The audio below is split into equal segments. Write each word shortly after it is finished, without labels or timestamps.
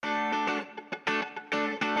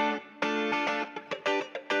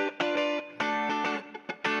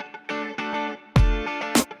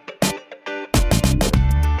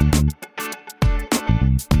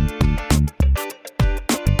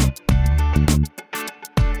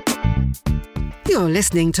You're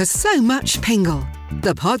listening to So Much Pingle,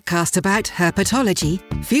 the podcast about herpetology,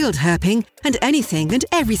 field herping, and anything and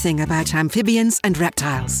everything about amphibians and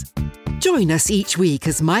reptiles. Join us each week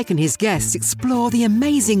as Mike and his guests explore the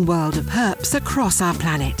amazing world of herps across our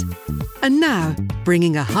planet. And now,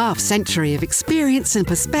 bringing a half-century of experience and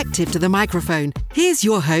perspective to the microphone, here's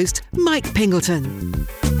your host, Mike Pingleton.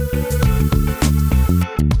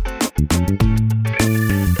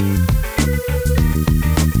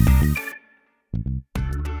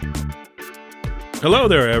 Hello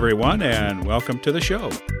there, everyone, and welcome to the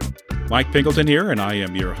show. Mike Pingleton here, and I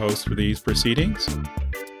am your host for these proceedings.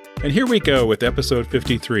 And here we go with episode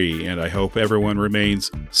 53, and I hope everyone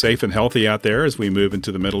remains safe and healthy out there as we move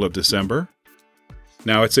into the middle of December.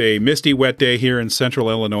 Now, it's a misty, wet day here in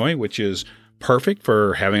central Illinois, which is perfect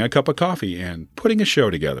for having a cup of coffee and putting a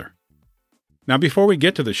show together. Now, before we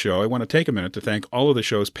get to the show, I want to take a minute to thank all of the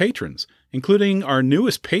show's patrons, including our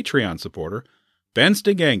newest Patreon supporter, Ben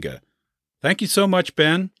Stiganga. Thank you so much,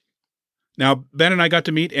 Ben. Now, Ben and I got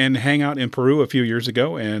to meet and hang out in Peru a few years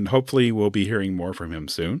ago, and hopefully we'll be hearing more from him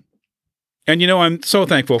soon. And, I'm so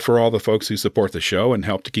thankful for all the folks who support the show and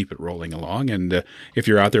help to keep it rolling along. And if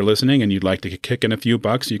you're out there listening and you'd like to kick in a few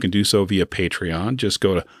bucks, you can do so via Patreon. Just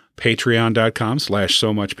go to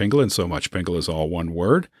patreon.com/SoMuchPingle, and So Much Pingle is all one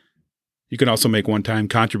word. You can also make one-time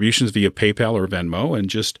contributions via PayPal or Venmo, and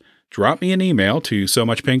just drop me an email to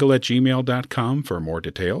somuchpingle@gmail.com for more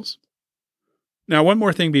details. Now, one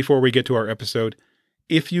more thing before we get to our episode.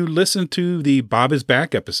 If you listened to the Bob is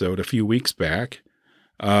Back episode a few weeks back,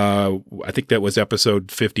 I think that was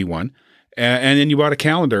episode 51, and then you bought a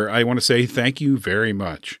calendar, I want to say thank you very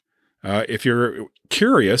much. If you're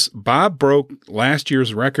curious, Bob broke last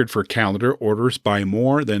year's record for calendar orders by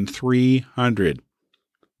more than 300.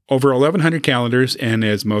 Over 1,100 calendars, and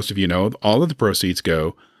as most of you know, all of the proceeds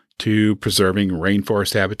go to preserving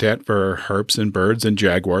rainforest habitat for herps and birds and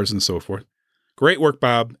jaguars and so forth. Great work,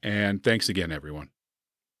 Bob, and thanks again, everyone.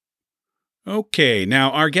 Okay, now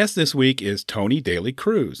our guest this week is Tony Daly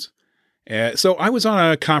Cruz. So I was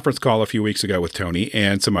on a conference call a few weeks ago with Tony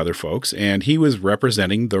and some other folks, and he was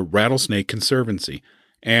representing the Rattlesnake Conservancy.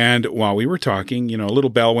 And while we were talking, a little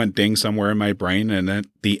bell went ding somewhere in my brain, and at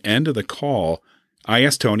the end of the call, I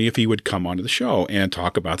asked Tony if he would come onto the show and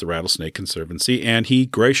talk about the Rattlesnake Conservancy, and he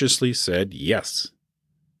graciously said yes.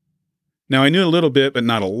 Now, I knew a little bit, but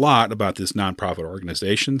not a lot about this nonprofit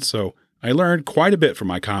organization, so I learned quite a bit from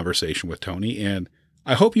my conversation with Tony, and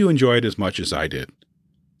I hope you enjoyed as much as I did.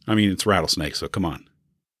 I mean, it's rattlesnakes, so come on.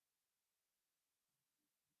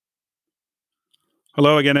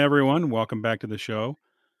 Hello again, everyone. Welcome back to the show.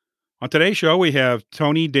 On today's show, we have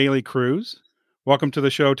Tony Daly Cruz. Welcome to the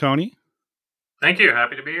show, Tony. Thank you.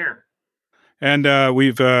 Happy to be here. And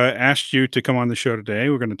we've asked you to come on the show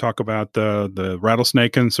today. We're going to talk about the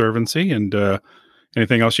Rattlesnake Conservancy and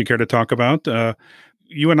anything else you care to talk about.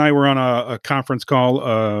 You and I were on a conference call,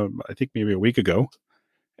 I think maybe a week ago,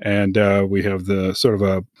 and we have the sort of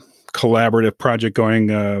a collaborative project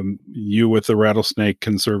going, you with the Rattlesnake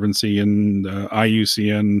Conservancy and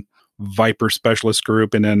IUCN Viper Specialist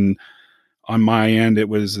Group, and then on my end, it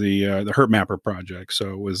was the Herp Mapper Project.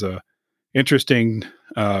 So it was a interesting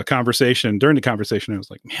conversation. During the conversation, I was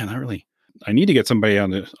like, man, I need to get somebody on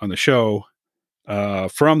the show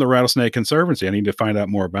from the Rattlesnake Conservancy. I need to find out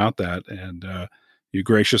more about that. And you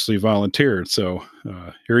graciously volunteered. So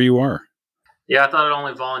here you are. Yeah, I thought I'd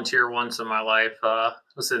only volunteer once in my life. I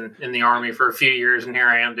was in the Army for a few years, and here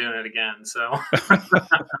I am doing it again. So,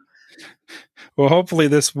 well, hopefully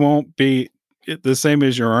this won't be the same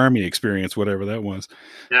as your Army experience, whatever that was.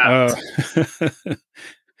 Yeah.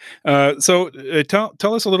 So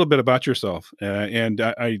tell us a little bit about yourself. And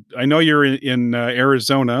I know you're in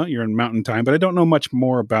Arizona, you're in Mountain Time, but I don't know much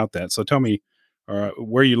more about that. So tell me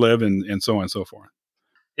where you live and so on and so forth.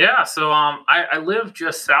 Yeah. So I live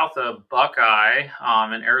just south of Buckeye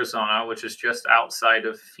in Arizona, which is just outside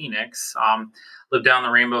of Phoenix. Lived down the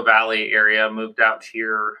Rainbow Valley area, moved out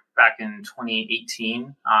here back in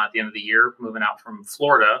 2018 at the end of the year, moving out from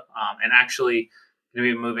Florida, and actually going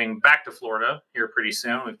to be moving back to Florida here pretty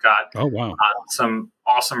soon. We've got some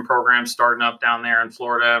awesome programs starting up down there in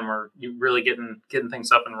Florida, and we're really getting things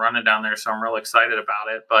up and running down there. So I'm real excited about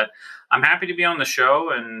it. But I'm happy to be on the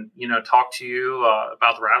show and talk to you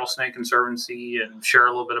about the Rattlesnake Conservancy and share a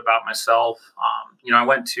little bit about myself. I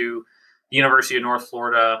went to the University of North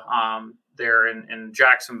Florida there in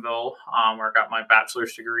Jacksonville, where I got my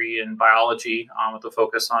bachelor's degree in biology with a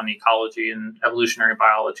focus on ecology and evolutionary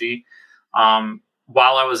biology.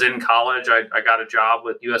 While I was in college, I got a job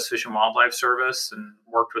with U.S. Fish and Wildlife Service and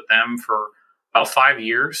worked with them for about 5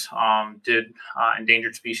 years. Did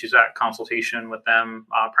Endangered Species Act consultation with them,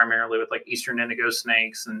 primarily with like eastern indigo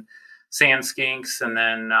snakes and sand skinks. And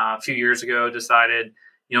then a few years ago decided,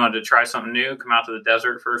 wanted to try something new, come out to the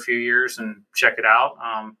desert for a few years and check it out.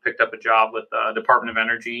 Picked up a job with the Department of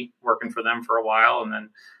Energy, working for them for a while, and then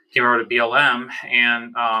came over to BLM,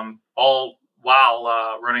 and all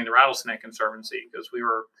while running the Rattlesnake Conservancy, because we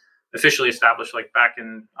were officially established like back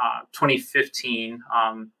in 2015.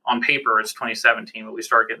 On paper, it's 2017, but we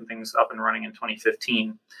started getting things up and running in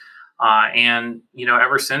 2015. And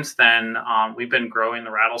ever since then, we've been growing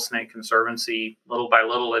the Rattlesnake Conservancy little by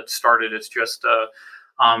little. It's just a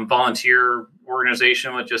volunteer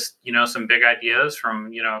organization with just some big ideas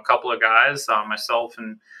from a couple of guys. Myself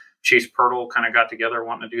and Chase Pirtle kind of got together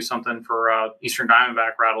wanting to do something for Eastern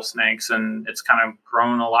Diamondback rattlesnakes, and it's kind of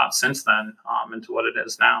grown a lot since then into what it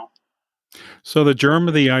is now. So the germ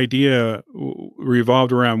of the idea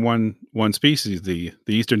revolved around one species, the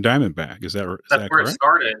Eastern Diamondback. Is that That's where correct? It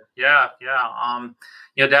started. Yeah.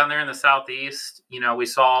 Down there in the southeast, we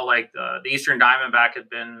saw like the Eastern Diamondback had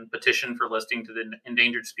been petitioned for listing to the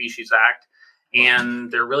Endangered Species Act, and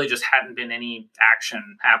there really just hadn't been any action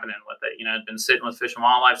happening with it. It'd been sitting with Fish and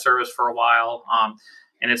Wildlife Service for a while,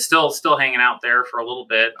 and it's still hanging out there for a little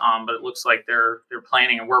bit. But it looks like they're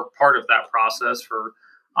planning, and we're part of that process for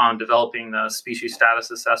developing the species status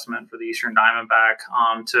assessment for the Eastern Diamondback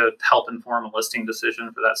to help inform a listing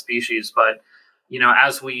decision for that species. But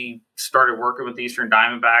as we started working with the Eastern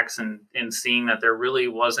Diamondbacks and seeing that there really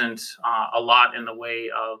wasn't a lot in the way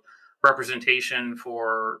of representation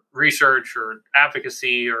for research or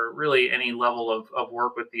advocacy or really any level of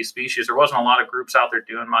work with these species, there wasn't a lot of groups out there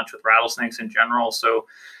doing much with rattlesnakes in general. So,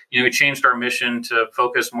 we changed our mission to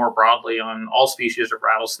focus more broadly on all species of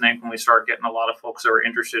rattlesnake when we started getting a lot of folks that were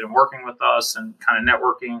interested in working with us and kind of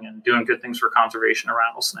networking and doing good things for conservation of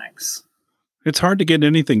rattlesnakes. It's hard to get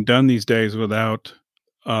anything done these days without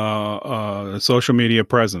a social media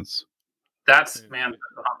presence. That's 100%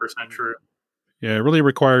 true. Yeah, it really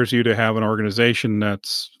requires you to have an organization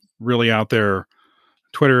that's really out there,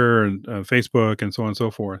 Twitter and Facebook and so on and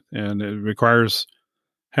so forth. And it requires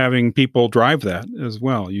having people drive that as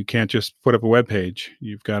well. You can't just put up a web page.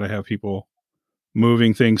 You've got to have people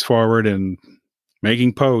moving things forward and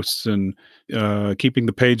making posts and keeping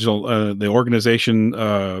the page, the organization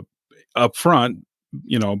up front,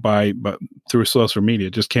 by through social media.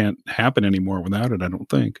 It just can't happen anymore without it, I don't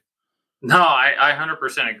think. No, I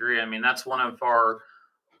 100% agree. I mean, that's one of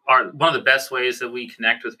one of the best ways that we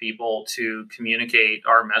connect with people to communicate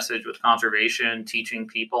our message with conservation, teaching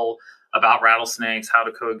people about rattlesnakes, how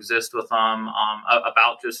to coexist with them,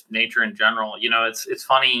 about just nature in general. It's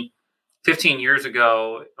funny. 15 years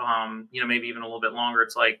ago, maybe even a little bit longer,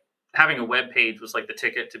 it's like having a web page was like the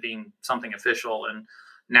ticket to being something official. And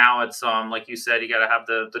now it's like you said, you got to have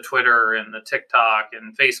the Twitter and the TikTok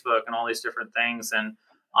and Facebook and all these different things. And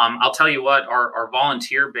I'll tell you what, our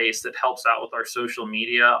volunteer base that helps out with our social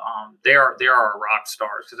media, they are our rock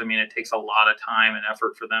stars, because it takes a lot of time and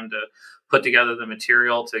effort for them to put together the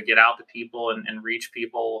material to get out to people and reach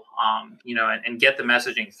people, and get the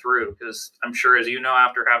messaging through. Because I'm sure, as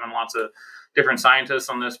after having lots of different scientists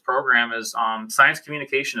on this program, is science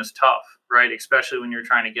communication is tough, right? Especially when you're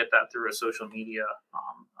trying to get that through a social media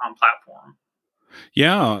platform.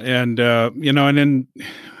 Yeah, and and then.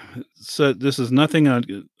 So this is nothing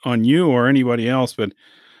on you or anybody else, but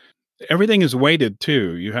everything is weighted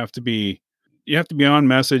too. You have to be on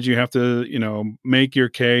message. You have to, make your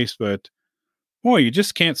case, but boy, you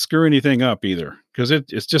just can't screw anything up either, because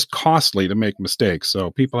it's just costly to make mistakes.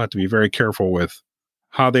 So people have to be very careful with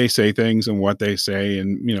how they say things and what they say,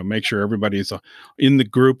 and, make sure everybody's in the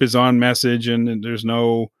group is on message, and there's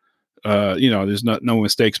no, there's no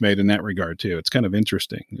mistakes made in that regard too. It's kind of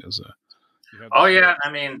interesting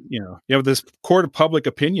you have this court of public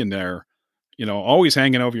opinion there, always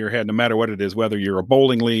hanging over your head, no matter what it is, whether you're a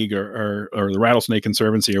bowling league or the Rattlesnake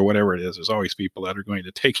Conservancy or whatever it is. There's always people that are going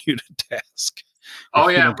to take you to task.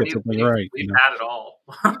 We've had it all.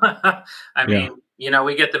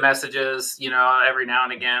 We get the messages, every now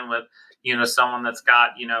and again with, someone that's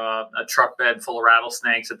got, a truck bed full of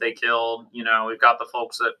rattlesnakes that they killed. We've got the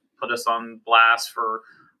folks that put us on blast for,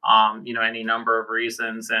 any number of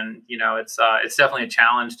reasons. And, it's definitely a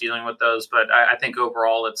challenge dealing with those, but I think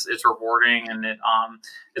overall it's rewarding, and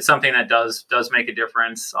it's something that does make a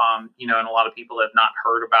difference. And a lot of people have not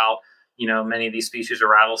heard about, many of these species of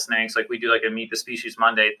rattlesnakes. Like we do like a Meet the Species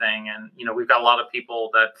Monday thing. And, we've got a lot of people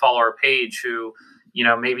that follow our page who,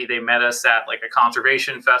 maybe they met us at like a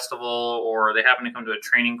conservation festival, or they happen to come to a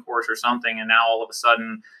training course or something. And now all of a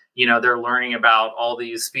sudden, they're learning about all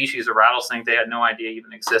these species of rattlesnake they had no idea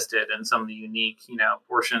even existed, and some of the unique,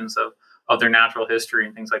 portions of their natural history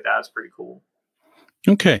and things like that. It's pretty cool.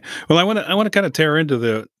 Okay. Well, I want to kind of tear into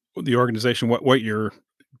the organization, what you're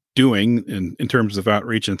doing in terms of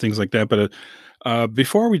outreach and things like that. But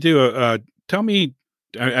before we do, tell me,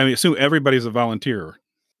 I assume everybody's a volunteer.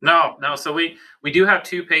 No. So we do have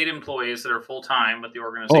 2 paid employees that are full time with the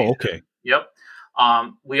organization. Oh, okay. Yep.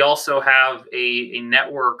 We also have a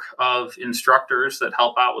network of instructors that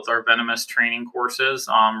help out with our venomous training courses.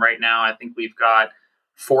 Right now, I think we've got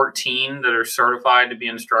 14 that are certified to be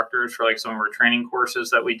instructors for like some of our training courses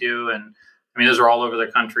that we do. And I mean, those are all over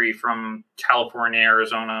the country, from California,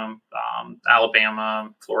 Arizona, Alabama,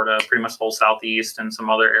 Florida, pretty much the whole Southeast, and some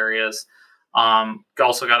other areas.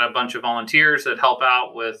 Also got a bunch of volunteers that help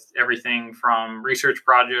out with everything from research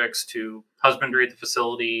projects to husbandry at the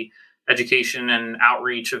facility, education and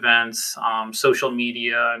outreach events, social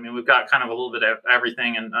media. I mean, we've got kind of a little bit of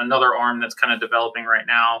everything, and another arm that's kind of developing right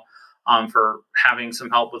now for having some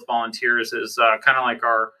help with volunteers is kind of like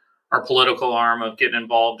our political arm of getting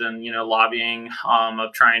involved in, lobbying,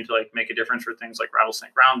 of trying to like make a difference for things like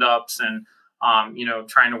rattlesnake roundups, and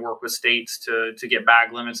trying to work with states to get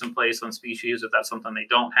bag limits in place on species if that's something they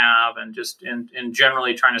don't have, and just in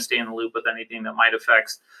generally trying to stay in the loop with anything that might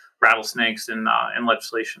affect rattlesnakes and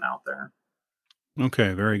legislation out there.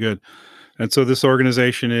 Okay, very good. And so this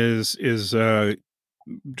organization is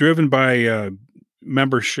driven by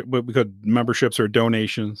membership, what we call memberships or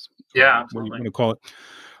donations. Yeah, what do you absolutely. want to call it?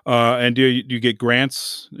 And do you get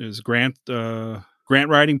grants? Is grant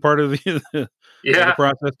writing part of the Yeah.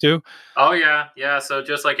 process too? Oh yeah. So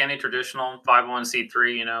just like any traditional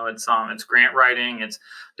 501c3, it's grant writing, it's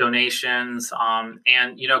donations,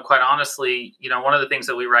 and quite honestly, one of the things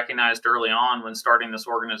that we recognized early on when starting this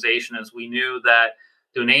organization is we knew that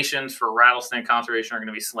donations for rattlesnake conservation are going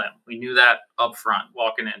to be slim. We knew that up front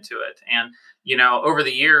walking into it, and over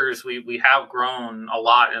the years we have grown a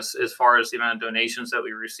lot as far as the amount of donations that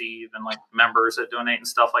we receive and like members that donate and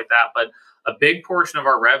stuff like that, but a big portion of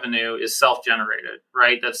our revenue is self-generated,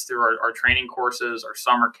 right? That's through our training courses, our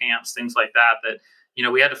summer camps, things like that,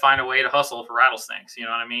 we had to find a way to hustle for rattlesnakes. You know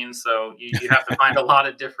what I mean? So you have to find a lot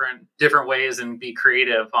of different ways and be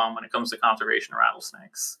creative when it comes to conservation of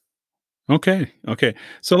rattlesnakes. Okay.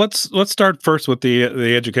 So let's start first with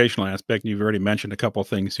the educational aspect. You've already mentioned a couple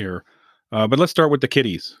things here, but let's start with the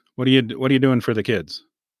kiddies. What are you doing for the kids?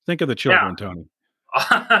 Think of the children, Tony.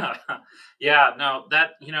 Yeah, no,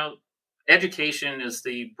 that, education is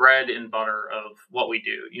the bread and butter of what we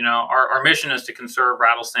do. Our mission is to conserve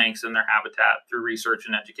rattlesnakes and their habitat through research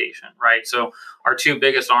and education, right? So our 2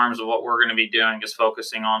 biggest arms of what we're going to be doing is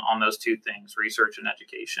focusing on those 2 things, research and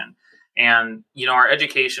education. And, our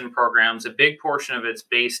education programs, a big portion of it's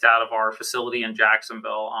based out of our facility in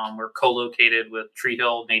Jacksonville. We're co-located with Tree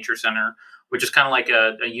Hill Nature Center, which is kind of like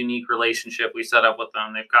a unique relationship we set up with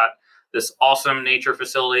them. They've got this awesome nature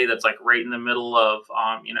facility that's like right in the middle of,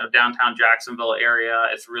 downtown Jacksonville area.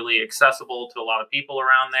 It's really accessible to a lot of people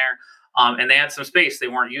around there. And they had some space they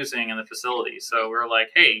weren't using in the facility. So we were like,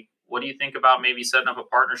 hey, what do you think about maybe setting up a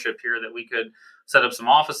partnership here that we could set up some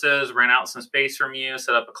offices, rent out some space from you,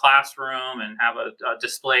 set up a classroom, and have a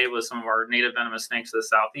display with some of our native venomous snakes of the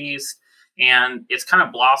Southeast. And it's kind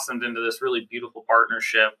of blossomed into this really beautiful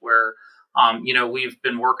partnership where we've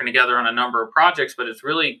been working together on a number of projects, but it's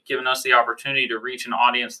really given us the opportunity to reach an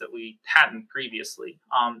audience that we hadn't previously.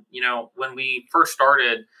 When we first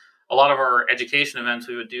started, a lot of our education events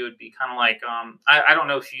we would do would be kind of like, I don't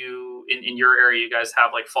know if you, in your area, you guys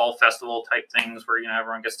have like fall festival type things where,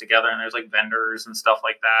 everyone gets together and there's like vendors and stuff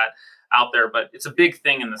like that out there, but it's a big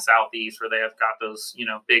thing in the Southeast where they have got those,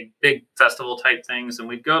 big festival type things. And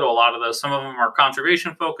we'd go to a lot of those. Some of them are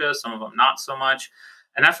conservation focused, some of them not so much.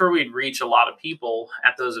 And that's where we'd reach a lot of people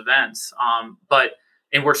at those events.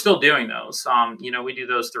 And we're still doing those. We do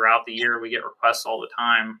those throughout the year. We get requests all the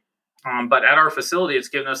time. But at our facility, it's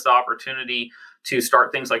given us the opportunity to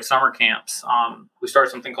start things like summer camps. We started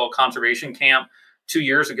something called Conservation Camp 2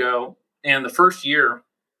 years ago. And the first year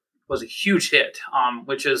was a huge hit,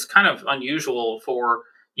 which is kind of unusual for,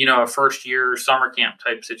 a first year summer camp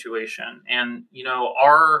type situation. And,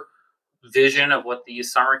 our vision of what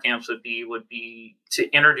these summer camps would be to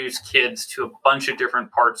introduce kids to a bunch of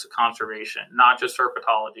different parts of conservation, not just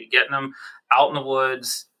herpetology, getting them out in the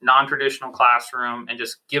woods, non-traditional classroom, and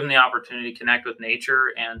just give them the opportunity to connect with nature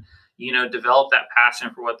and, develop that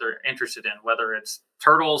passion for what they're interested in, whether it's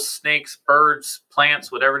turtles, snakes, birds,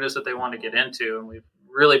 plants, whatever it is that they want to get into. And we've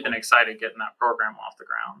really been excited getting that program off the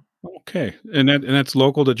ground. Okay. And that's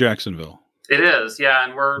local to Jacksonville. It is, yeah,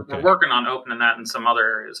 and we're working on opening that in some other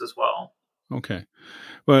areas as well. Okay.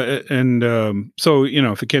 Well, and so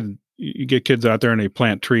if you get kids out there and they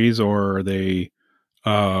plant trees, or they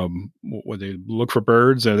they look for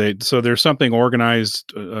birds, so there's something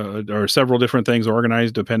organized, or several different things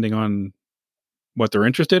organized depending on what they're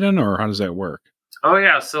interested in, or how does that work? Oh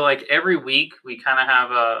yeah, so like every week we kind of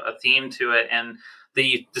have a theme to it, and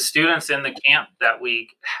the students in the camp that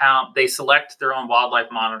week they select their own wildlife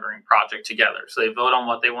monitoring project together. So they vote on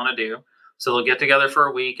what they want to do. So they'll get together for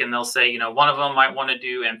a week, and they'll say, one of them might want to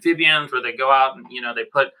do amphibians, where they go out and they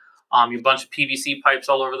put a bunch of PVC pipes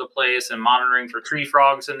all over the place and monitoring for tree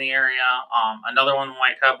frogs in the area. Another one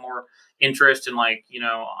might have more interest in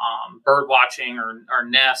bird watching or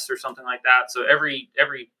nests or something like that. So every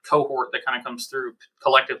cohort that kind of comes through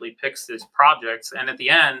collectively picks these projects, and at the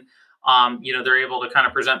end, they're able to kind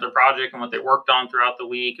of present their project and what they worked on throughout the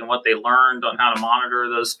week and what they learned on how to monitor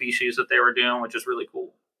those species that they were doing, which is really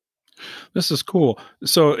cool. This is cool.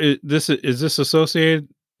 So is this associated?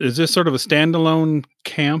 Is this sort of a standalone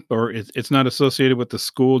camp, or it's not associated with the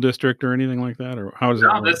school district or anything like that, or how does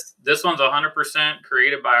that work? This one's 100%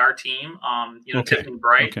 created by our team. Okay. Tiffany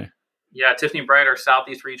Bright. Okay. Yeah, Tiffany Bright, our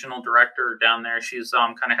Southeast Regional Director down there. She's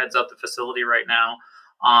kind of heads up the facility right now.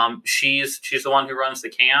 She's the one who runs the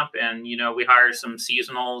camp, and we hired some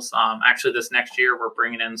seasonals. Actually, this next year we're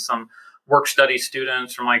bringing in some work study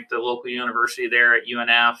students from like the local university there at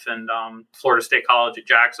UNF and Florida State College at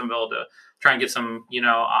Jacksonville to try and get some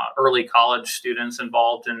early college students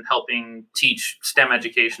involved in helping teach STEM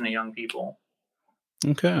education to young people.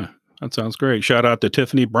 Okay, that sounds great. Shout out to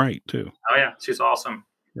Tiffany Bright too. Oh yeah, she's awesome.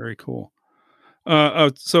 Very cool.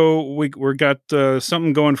 So we're got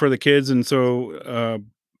something going for the kids, and so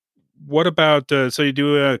what about so you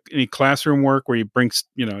do any classroom work where you bring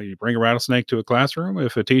a rattlesnake to a classroom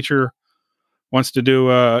if a teacher wants to do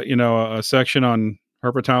a section on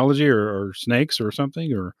herpetology or snakes or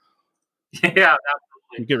something, or yeah, absolutely.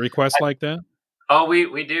 You get requests like that? Oh,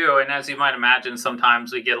 we do, and as you might imagine,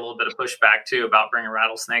 sometimes we get a little bit of pushback too about bringing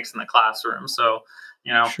rattlesnakes in the classroom. So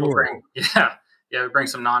Sure. we bring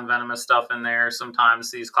some non-venomous stuff in there sometimes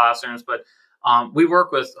these classrooms, but we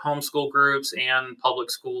work with homeschool groups and public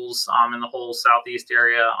schools in the whole Southeast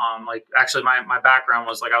area. Actually, my background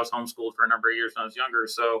was I was homeschooled for a number of years when I was younger,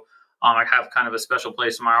 so I have kind of a special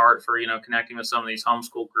place in my heart for connecting with some of these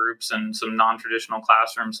homeschool groups and some non-traditional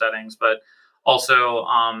classroom settings. But also,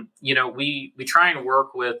 we try and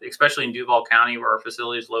work with, especially in Duval County where our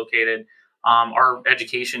facility is located. Our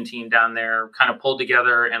education team down there kind of pulled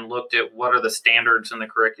together and looked at what are the standards and the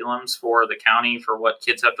curriculums for the county for what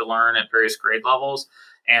kids have to learn at various grade levels,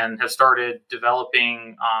 and have started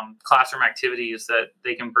developing classroom activities that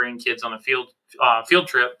they can bring kids on a field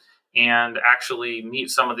trip and actually meet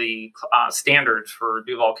some of the standards for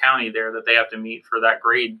Duval County there that they have to meet for that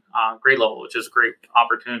grade level, which is a great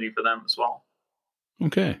opportunity for them as well.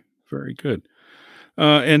 Okay, very good.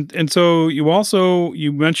 And so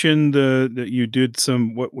you mentioned that you did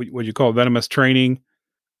some what you call venomous training,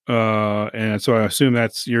 and so I assume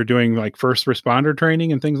you're doing like first responder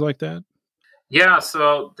training and things like that. Yeah,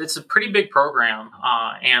 so it's a pretty big program.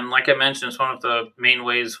 And like I mentioned, it's one of the main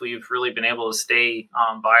ways we've really been able to stay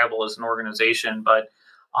viable as an organization. But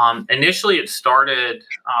initially, it started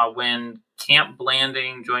when Camp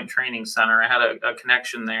Blanding Joint Training Center, I had a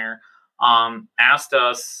connection there, asked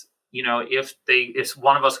us, if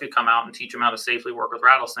one of us could come out and teach them how to safely work with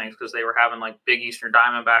rattlesnakes, because they were having like big eastern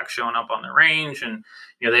diamondbacks showing up on their range, and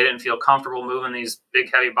they didn't feel comfortable moving these big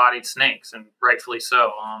heavy bodied snakes, and rightfully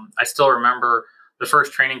so. I still remember the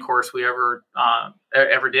first training course we ever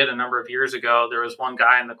did a number of years ago. There was one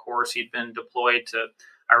guy in the course, he'd been deployed to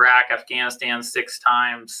Iraq, Afghanistan 6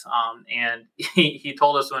 times, and he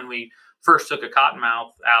told us when we first took a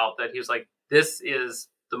cottonmouth out that he was like, "This is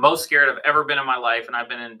the most scared I've ever been in my life, and I've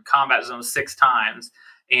been in combat zones 6 times."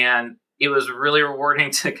 And it was really rewarding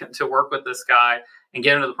to work with this guy and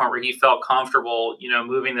get him to the point where he felt comfortable,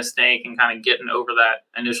 moving the snake and kind of getting over that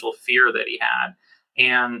initial fear that he had.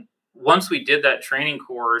 And once we did that training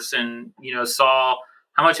course and, saw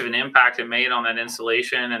how much of an impact it made on that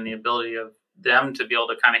installation and the ability of them to be able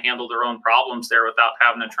to kind of handle their own problems there without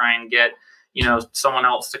having to try and get someone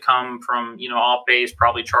else to come from, off base,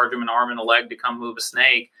 probably charge them an arm and a leg to come move a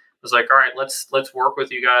snake. It was like, all right, let's work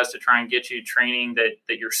with you guys to try and get you training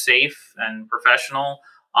that you're safe and professional,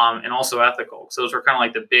 and also ethical. So those are kind of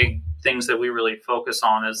like the big things that we really focus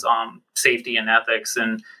on is safety and ethics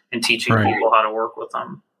and teaching people how to work with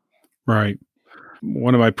them. Right.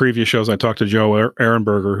 One of my previous shows, I talked to Joe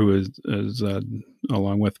Ehrenberger, who is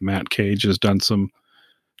along with Matt Cage, has done some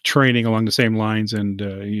training along the same lines, and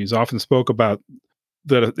he's often spoke about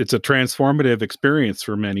that it's a transformative experience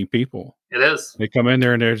for many people. It is. They come in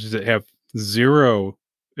there and they have zero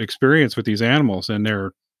experience with these animals, and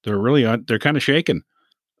they're really they're kind of shaken.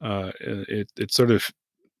 It's sort of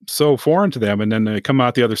so foreign to them, and then they come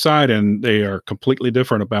out the other side and they are completely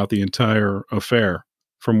different about the entire affair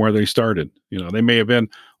from where they started. They may have been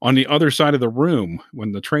on the other side of the room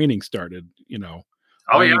when the training started. Oh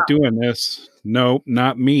I yeah. ain't doing this. No,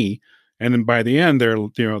 not me. And then by the end,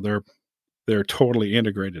 they're totally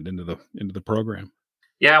integrated into the program.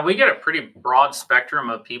 Yeah, we get a pretty broad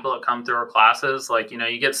spectrum of people that come through our classes. Like,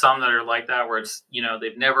 you get some that are like that where it's,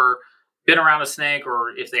 they've never been around a snake,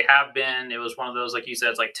 or if they have been, it was one of those, like you said,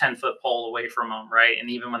 it's like 10-foot pole away from them, right?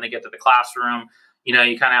 And even when they get to the classroom, you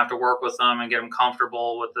kind of have to work with them and get them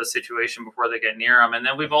comfortable with the situation before they get near them. And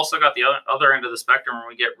then we've also got the other end of the spectrum where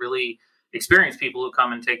we get really experienced people who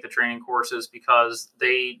come and take the training courses because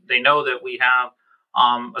they know that we have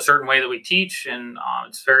a certain way that we teach, and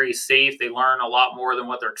it's very safe. They learn a lot more than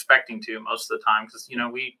what they're expecting to most of the time, because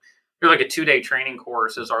we're like a 2-day training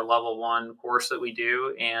course is our level 1 course that we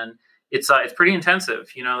do, and it's pretty intensive.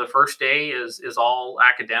 The first day is all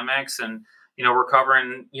academics, and we're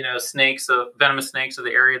covering snakes, venomous snakes of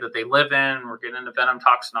the area that they live in. We're getting into venom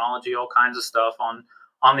toxinology, all kinds of stuff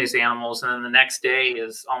on these animals, and then the next day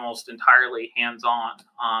is almost entirely hands-on.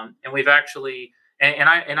 And we've actually, and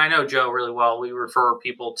I know Joe really well. We refer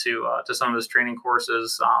people to some of his training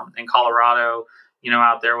courses in Colorado,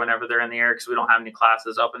 out there whenever they're in the area, because we don't have any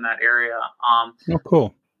classes up in that area. Oh,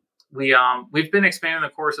 cool. We've been expanding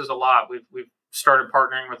the courses a lot. We've started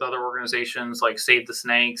partnering with other organizations like Save the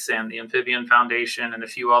Snakes and the Amphibian Foundation and a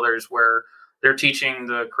few others, where they're teaching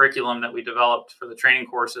the curriculum that we developed for the training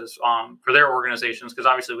courses for their organizations, because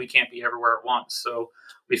obviously we can't be everywhere at once. So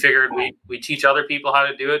we figured we teach other people how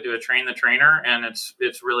to do it, train the trainer, and it's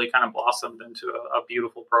really kind of blossomed into a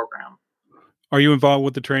beautiful program. Are you involved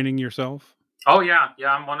with the training yourself? Oh yeah.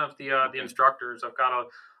 I'm one of the instructors. I've got a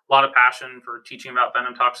lot of passion for teaching about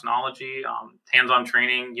venom toxinology, hands-on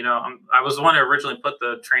training. I was the one who originally put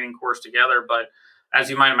the training course together, but as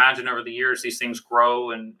you might imagine, over the years, these things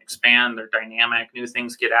grow and expand. They're dynamic. New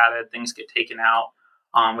things get added. Things get taken out.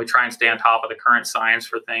 We try and stay on top of the current science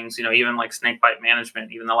for things. Even like snake bite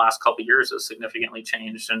management, even the last couple of years has significantly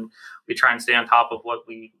changed, and we try and stay on top of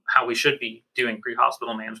how we should be doing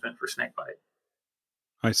pre-hospital management for snake bite.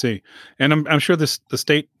 I see. And I'm sure does the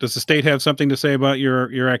state have something to say about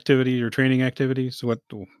your activity, your training activities?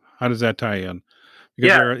 How does that tie in?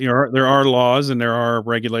 Because there are laws and there are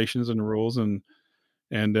regulations and rules, and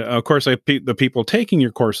of course the people taking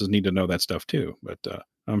your courses need to know that stuff too. But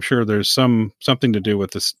I'm sure there's something to do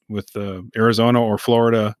with this, with Arizona or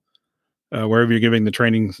Florida, wherever you're giving the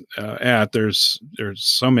training at. There's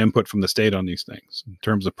some input from the state on these things in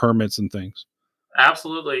terms of permits and things.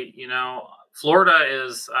 Absolutely. Florida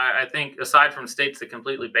is, I think, aside from states that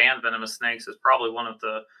completely ban venomous snakes, is probably one of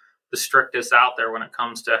the strictest out there when it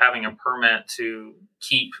comes to having a permit to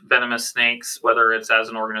keep venomous snakes, whether it's as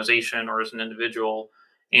an organization or as an individual.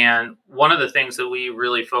 And one of the things that we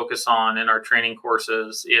really focus on in our training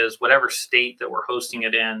courses is whatever state that we're hosting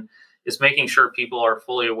it in, is making sure people are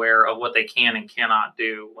fully aware of what they can and cannot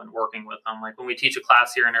do when working with them. Like when we teach a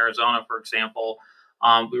class here in Arizona, for example,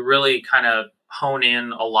 we really kind of hone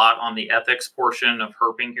in a lot on the ethics portion of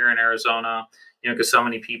herping here in Arizona, because so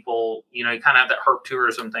many people, you kind of have that herp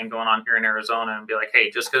tourism thing going on here in Arizona, and be like, hey,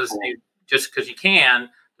 just because you can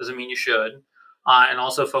doesn't mean you should. And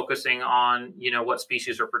also focusing on, what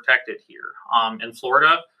species are protected here. In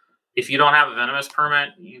Florida, if you don't have a venomous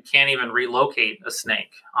permit, you can't even relocate a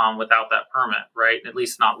snake without that permit, right? At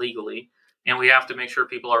least not legally. And we have to make sure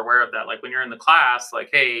people are aware of that. Like when you're in the class, like,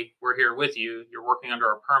 hey, we're here with you. You're working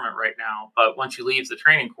under a permit right now. But once you leave the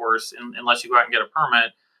training course, unless you go out and get a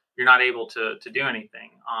permit, you're not able to do anything.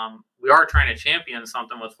 We are trying to champion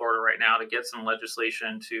something with Florida right now to get some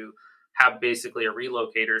legislation to have basically a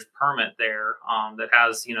relocators permit there that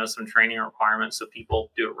has, some training requirements so people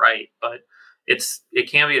do it right. But it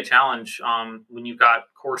can be a challenge when you've got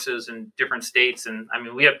courses in different states. And I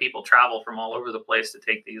mean, we have people travel from all over the place to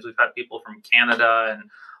take these. We've had people from Canada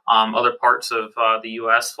and other parts of the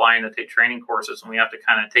U.S. flying to take training courses, and we have to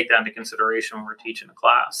kind of take that into consideration when we're teaching a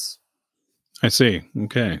class. I see.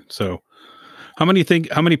 Okay. So how many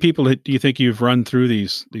people do you think you've run through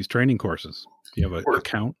these training courses? Do you have a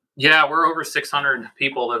count? Yeah, we're over 600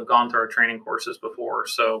 people that have gone through our training courses before.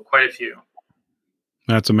 So quite a few.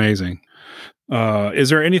 That's amazing. Is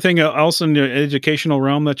there anything else in the educational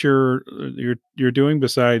realm that you're doing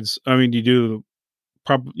besides? I mean, you do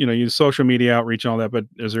use social media outreach and all that, but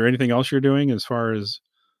is there anything else you're doing as far as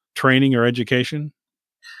training or education?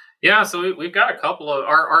 Yeah, so we've got a couple of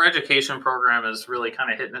our education program is really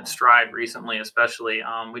kind of hitting its stride recently, especially.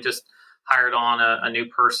 We just hired on a new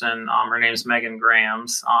person. Her name's Megan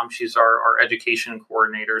Grams. She's our education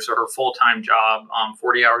coordinator. So her full-time job,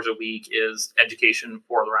 40 hours a week, is education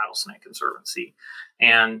for the Rattlesnake Conservancy.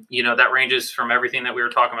 And, that ranges from everything that we were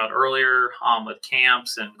talking about earlier with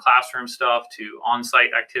camps and classroom stuff to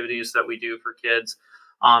on-site activities that we do for kids,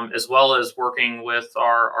 as well as working with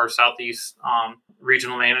our Southeast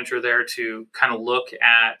regional manager there to kind of look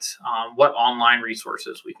at what online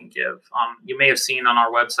resources we can give. You may have seen on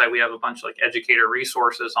our website, we have a bunch of educator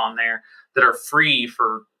resources on there that are free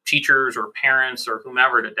for teachers or parents or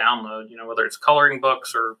whomever to download, whether it's coloring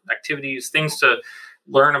books or activities, things to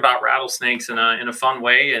learn about rattlesnakes in a fun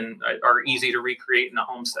way and are easy to recreate in a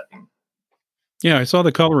home setting. Yeah, I saw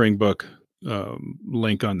the coloring book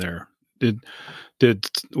link on there. Did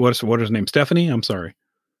what is her name? Stephanie? I'm sorry.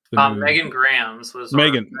 Megan Grams was our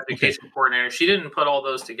education coordinator. She didn't put all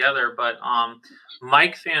those together, but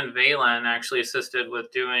Mike Van Valen actually assisted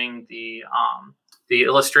with doing the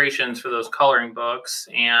illustrations for those coloring books,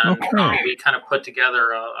 and we kind of put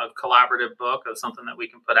together a collaborative book of something that we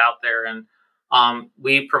can put out there, and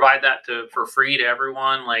we provide that for free to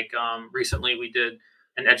everyone. Recently, we did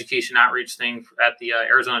an education outreach thing at the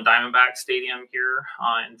Arizona Diamondback Stadium here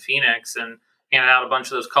in Phoenix, and handed out a bunch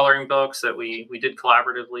of those coloring books that we did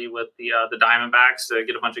collaboratively with the Diamondbacks to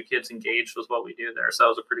get a bunch of kids engaged with what we do there. So that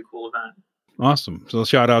was a pretty cool event. Awesome. So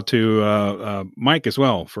shout out to Mike as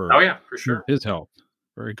well for sure, his help.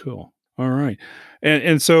 Very cool. All right.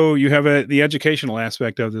 And so you have the educational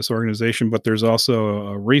aspect of this organization, but there's also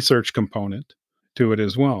a research component to it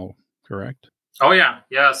as well, correct? Oh, yeah.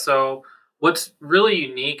 Yeah. So what's really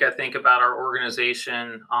unique, I think, about our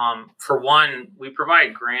organization, for one, we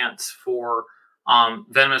provide grants for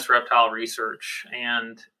venomous reptile research,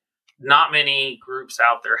 and not many groups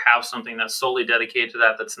out there have something that's solely dedicated to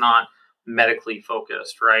that that's not medically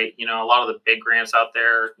focused, right? A lot of the big grants out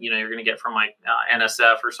there, you're going to get from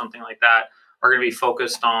NSF or something like that are going to be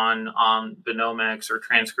focused on genomics or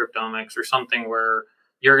transcriptomics or something where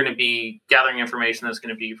you're going to be gathering information that's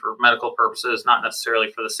going to be for medical purposes, not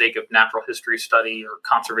necessarily for the sake of natural history study or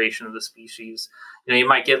conservation of the species. You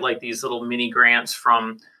might get these little mini grants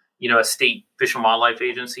from, a state fish and wildlife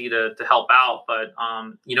agency to help out. But,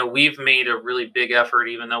 we've made a really big effort,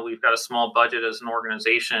 even though we've got a small budget as an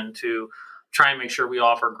organization, to try and make sure we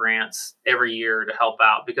offer grants every year to help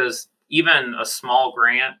out, because even a small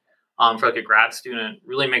grant for a grad student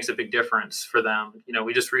really makes a big difference for them.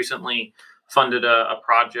 We just recently funded a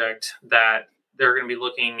project that they're going to be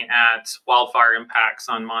looking at wildfire impacts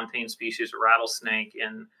on montane species of rattlesnake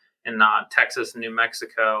in Texas and New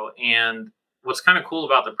Mexico. And what's kind of cool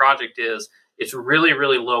about the project is it's really,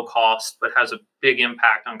 really low cost, but has a big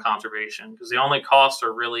impact on conservation, because the only costs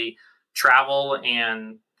are really travel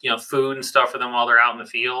and, food and stuff for them while they're out in the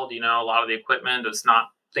field. A lot of the equipment, it's not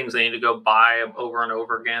things they need to go buy over and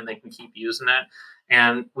over again. They can keep using it.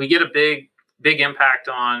 And we get a big impact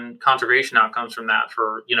on conservation outcomes from that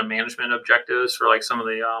for, management objectives for some of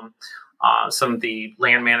the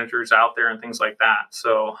land managers out there and things like that.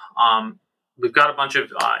 So we've got a bunch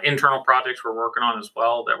of internal projects we're working on as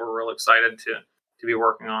well that we're real excited to be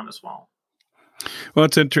working on as well. Well,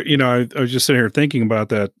 it's interesting. I was just sitting here thinking about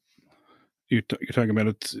that. You're talking about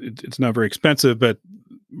it's not very expensive, but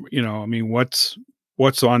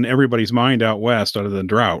what's on everybody's mind out west other than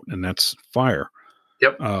drought, and that's fire.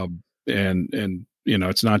 Yep. And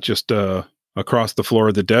it's not just across the floor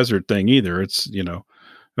of the desert thing either. It's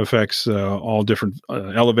affects all different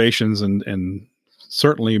elevations, and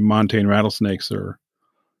certainly montane rattlesnakes are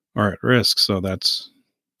at risk. So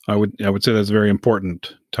I would say that's a very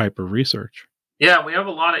important type of research. Yeah, we have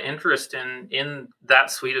a lot of interest in that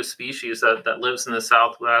suite of species that lives in the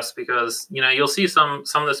Southwest, because you'll see some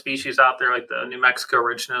of the species out there, like the New Mexico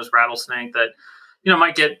ridge-nosed rattlesnake, that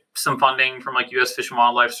might get some funding from U.S. Fish and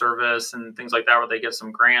Wildlife Service and things like that, where they get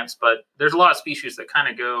some grants. But there's a lot of species that kind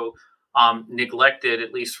of go neglected,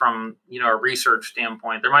 at least from a research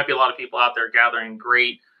standpoint. There might be a lot of people out there gathering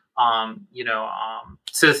great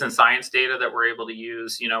citizen science data that we're able to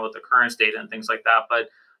use with the occurrence data and things like that, but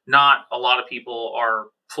not a lot of people are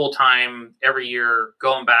full-time every year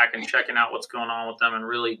going back and checking out what's going on with them and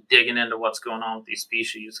really digging into what's going on with these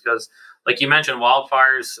species. Because like you mentioned,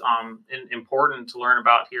 wildfires, important to learn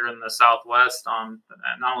about here in the Southwest,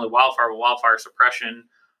 not only wildfire, but wildfire suppression,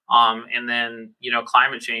 and then,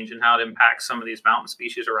 climate change and how it impacts some of these mountain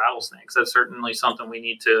species of rattlesnakes. That's certainly something we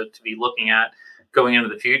need to be looking at going into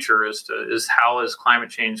the future, is how is climate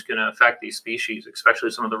change going to affect these species, especially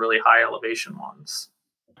some of the really high elevation ones.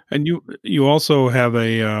 And you also have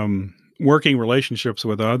a working relationships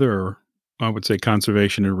with other, I would say,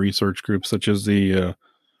 conservation and research groups, such as the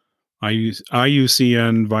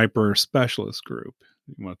IUCN Viper Specialist Group.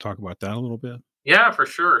 You want to talk about that a little bit? Yeah, for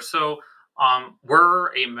sure. So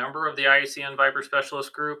we're a member of the IUCN Viper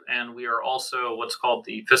Specialist Group, and we are also what's called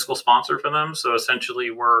the fiscal sponsor for them. So essentially,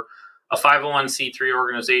 we're a 501c3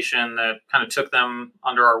 organization that kind of took them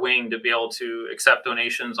under our wing to be able to accept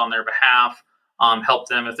donations on their behalf, help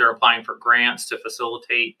them if they're applying for grants to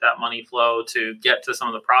facilitate that money flow to get to some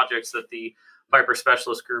of the projects that the Viper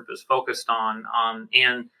Specialist Group is focused on.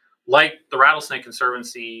 And like the Rattlesnake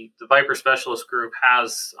Conservancy, the Viper Specialist Group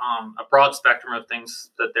has a broad spectrum of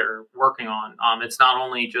things that they're working on. It's not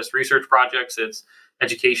only just research projects, it's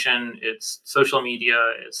education, it's social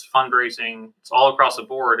media, it's fundraising, it's all across the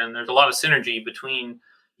board. And there's a lot of synergy between,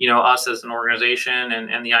 us as an organization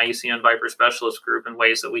and the IUCN Viper Specialist Group in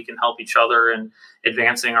ways that we can help each other and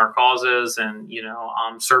advancing our causes and,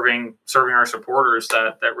 serving our supporters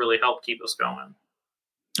that really help keep us going.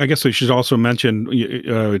 I guess we should also mention,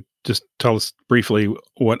 just tell us briefly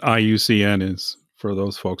what IUCN is for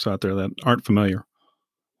those folks out there that aren't familiar.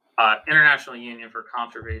 International Union for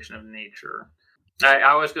Conservation of Nature. I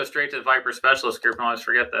always go straight to the Viper Specialist Group and always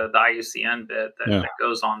forget the IUCN bit that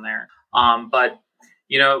goes on there. But,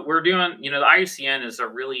 we're doing, the IUCN is a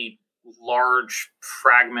really large,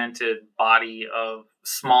 fragmented body of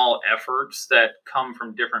small efforts that come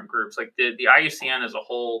from different groups. Like the IUCN as a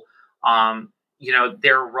whole,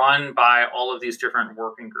 they're run by all of these different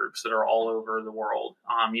working groups that are all over the world.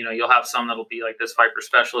 You'll have some that'll be like this Viper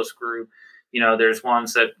Specialist Group. There's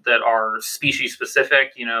ones that are species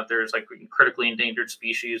specific. If there's like critically endangered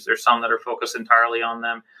species, there's some that are focused entirely on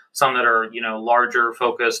them. Some that are, larger,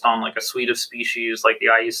 focused on like a suite of species, like the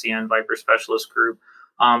IUCN Viper Specialist Group.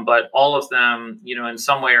 But all of them, in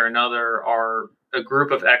some way or another, are a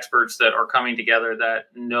group of experts that are coming together that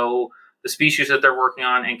know the species that they're working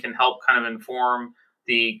on and can help kind of inform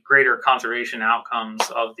the greater conservation outcomes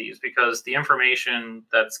of these, because the information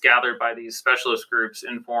that's gathered by these specialist groups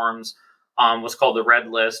informs what's called the Red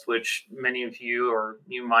List, which many of you or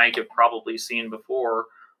you, Mike, have probably seen before.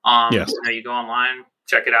 Yes. You go online,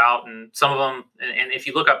 check it out, and some of them, and if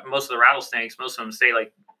you look up most of the rattlesnakes, most of them say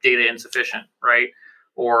like data insufficient, right?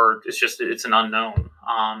 Or it's an unknown.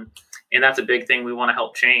 And that's a big thing we want to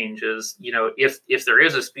help change is, if there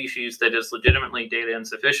is a species that is legitimately data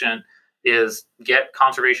insufficient, is get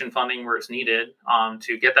conservation funding where it's needed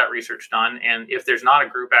to get that research done. And if there's not a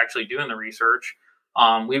group actually doing the research,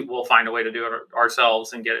 we will find a way to do it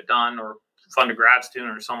ourselves and get it done, or fund a grad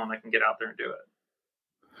student or someone that can get out there and do it.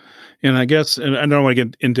 And I guess, and I don't want to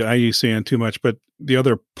get into IUCN too much, but the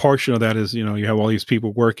other portion of that is, you have all these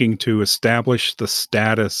people working to establish the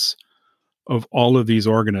status of all of these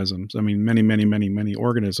organisms. I mean, many, many, many, many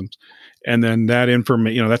organisms. And then that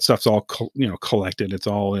information, that stuff's all, collected. It's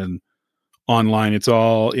all online. It's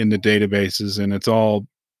all in the databases, and it's all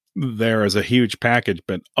there as a huge package.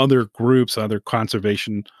 But other groups, other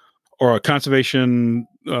conservation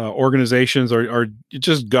organizations or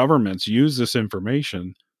just governments use this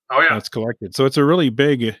information. Oh, yeah. That's collected. So it's a really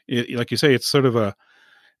big, like you say, it's sort of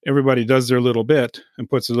everybody does their little bit and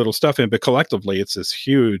puts a little stuff in, but collectively it's this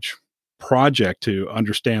huge project to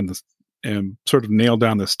understand this and sort of nail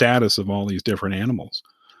down the status of all these different animals,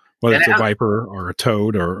 whether it's a viper or a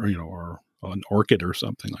toad or an orchid or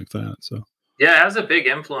something like that. So. Yeah, it has a big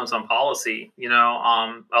influence on policy.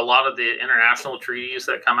 A lot of the international treaties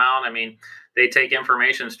that come out, they take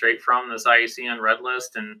information straight from this IUCN Red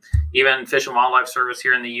List, and even Fish and Wildlife Service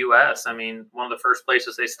here in the U.S. One of the first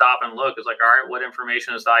places they stop and look is like, all right, what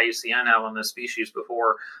information does the IUCN have on this species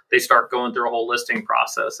before they start going through a whole listing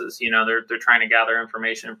processes? They're trying to gather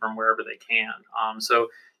information from wherever they can. So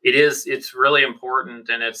it's really important,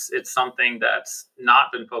 and it's something that's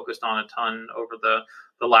not been focused on a ton over the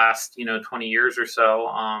last 20 years or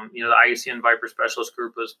so. The IUCN Viper Specialist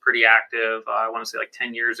Group was pretty active. I want to say like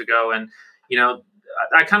 10 years ago, and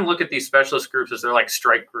I kind of look at these specialist groups as they're like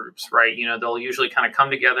strike groups, right? They'll usually kind of come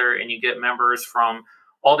together, and you get members from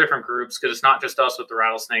all different groups, because it's not just us with the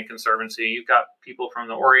Rattlesnake Conservancy. You've got people from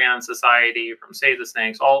the Orion Society, from Save the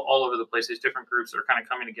Snakes, all over the place. These different groups that are kind of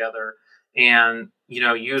coming together and,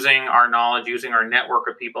 using our knowledge, using our network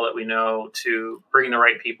of people that we know to bring the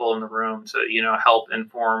right people in the room to, help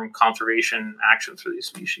inform conservation actions for these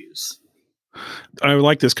species. I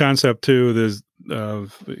like this concept too. There's,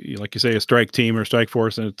 like you say, a strike team or strike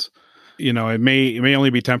force, and it's, it may only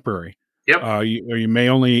be temporary. Yep. You may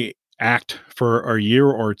only act for a year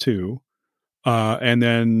or two, and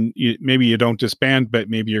then maybe you don't disband, but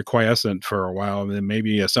maybe you're quiescent for a while, and then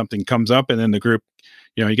maybe something comes up, and then the group,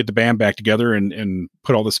 you get the band back together and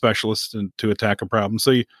put all the specialists to attack a problem.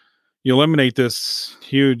 So you eliminate this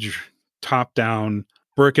huge top-down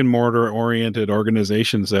brick and mortar oriented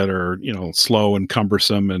organizations that are, slow and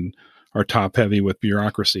cumbersome and are top heavy with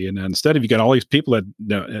bureaucracy. And instead of, you got all these people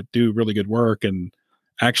that do really good work and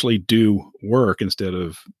actually do work instead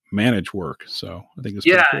of manage work. So I think it's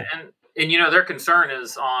pretty cool. And their concern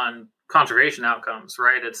is on conservation outcomes,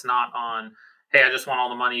 right? It's not on, hey, I just want all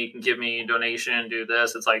the money you can give me, donation, do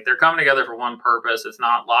this. It's like they're coming together for one purpose. It's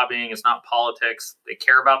not lobbying. It's not politics. They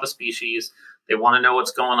care about the species. They want to know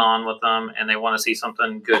what's going on with them, and they want to see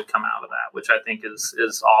something good come out of that, which I think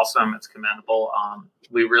is awesome. It's commendable.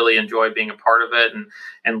 We really enjoy being a part of it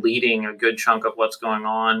and leading a good chunk of what's going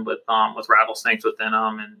on with rattlesnakes within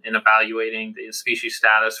them and evaluating the species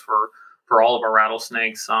status for all of our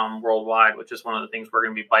rattlesnakes worldwide, which is one of the things we're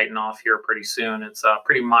going to be biting off here pretty soon. It's a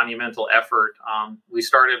pretty monumental effort. We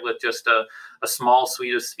started with just a small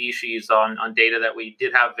suite of species on data that we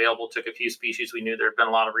did have available, took a few species we knew there had been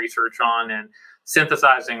a lot of research on, and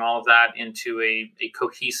synthesizing all of that into a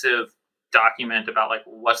cohesive document about like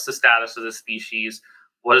what's the status of the species,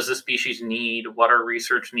 what does the species need, what are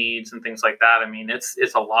research needs, and things like that. I mean, it's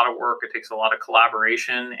a lot of work. It takes a lot of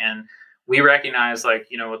collaboration, and we recognize,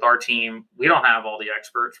 with our team, we don't have all the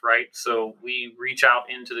experts, right? So we reach out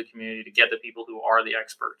into the community to get the people who are the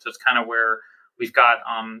experts. That's kind of where we've got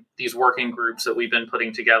these working groups that we've been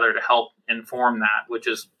putting together to help inform that, which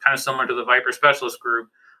is kind of similar to the Viper Specialist Group,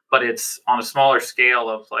 but it's on a smaller scale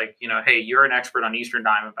of hey, you're an expert on Eastern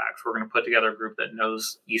Diamondbacks. We're going to put together a group that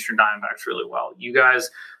knows Eastern Diamondbacks really well. You guys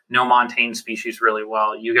know montane species really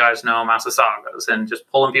well. You guys know Massasaugas, and just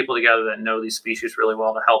pulling people together that know these species really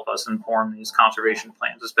well to help us inform these conservation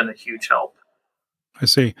plans has been a huge help. I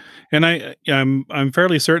see. And I'm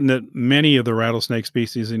fairly certain that many of the rattlesnake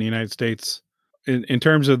species in the United States, in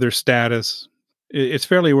terms of their status, it's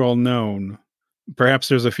fairly well known. Perhaps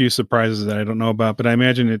there's a few surprises that I don't know about, but I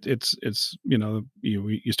imagine it's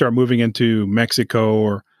you start moving into Mexico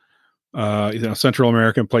or Central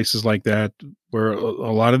American places like that, where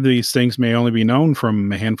a lot of these things may only be known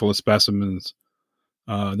from a handful of specimens.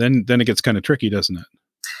 Then it gets kind of tricky, doesn't it?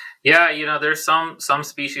 Yeah, there's some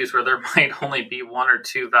species where there might only be one or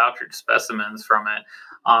two vouchered specimens from it,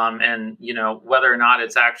 and whether or not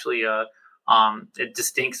it's actually a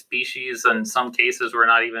distinct species. In some cases, we're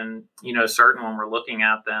not even certain when we're looking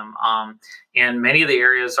at them, and many of the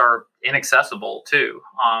areas are inaccessible too.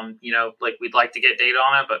 We'd like to get data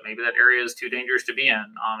on it, but maybe that area is too dangerous to be in.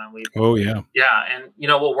 And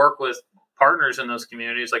we'll work with partners in those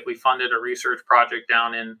communities. Like we funded a research project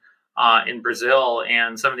down in Brazil,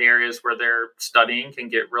 and some of the areas where they're studying can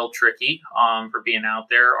get real tricky for being out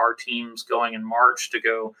there. Our team's going in March to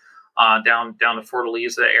go down to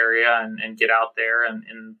Fortaleza area and get out there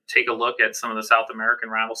and take a look at some of the South American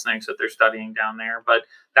rattlesnakes that they're studying down there. But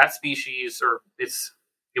that species,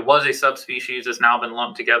 it was a subspecies, has now been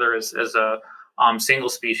lumped together as a single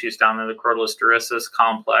species down there, the Crotalus durissus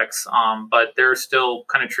complex. But they're still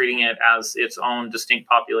kind of treating it as its own distinct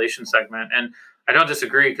population segment. And I don't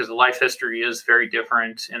disagree, because the life history is very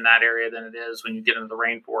different in that area than it is when you get into the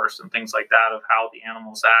rainforest and things like that, of how the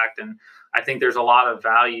animals act. And I think there's a lot of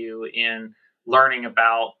value in learning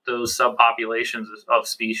about those subpopulations of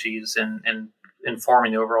species and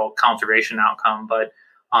informing the overall conservation outcome. But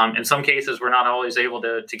in some cases, we're not always able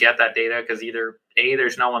to get that data, because either A,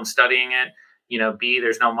 there's no one studying it, B,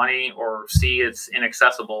 there's no money, or C, it's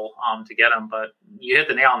inaccessible to get them. But you hit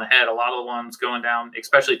the nail on the head. A lot of the ones going down,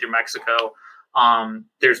 especially through Mexico,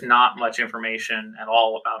 there's not much information at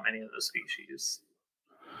all about many of those species.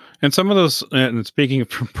 And some of those, and speaking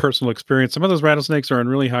from personal experience, some of those rattlesnakes are in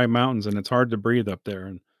really high mountains, and it's hard to breathe up there,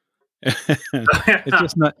 and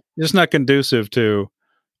it's just not conducive to,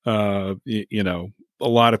 a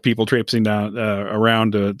lot of people traipsing down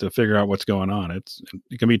around to figure out what's going on.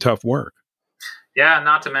 It can be tough work. Yeah,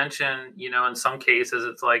 not to mention, in some cases,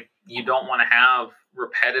 it's like you don't want to have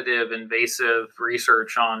repetitive, invasive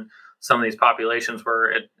research on some of these populations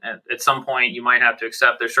where at some point you might have to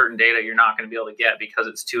accept there's certain data you're not going to be able to get because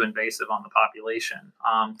it's too invasive on the population.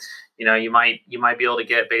 You might be able to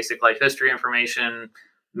get basic life history information,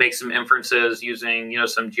 make some inferences using,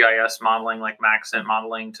 some GIS modeling like Maxent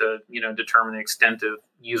modeling to, determine the extent of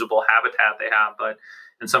usable habitat they have. But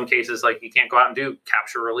in some cases, like, you can't go out and do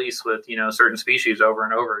capture release with, certain species over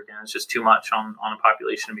and over again. It's just too much on a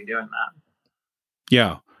population to be doing that.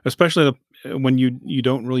 Yeah. Especially when you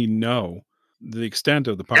don't really know the extent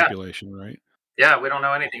of the population, right? Yeah, we don't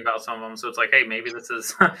know anything about some of them, so it's like, hey, maybe this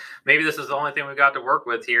is the only thing we've got to work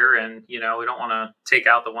with here, and we don't want to take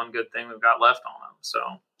out the one good thing we've got left on them. So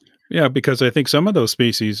yeah, because I think some of those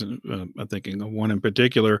species, I'm thinking of one in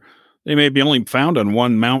particular, they may be only found on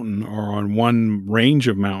one mountain or on one range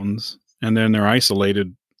of mountains, and then they're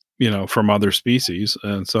isolated, from other species.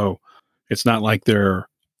 And so it's not like they're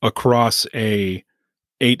across a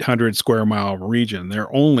 800 square mile region.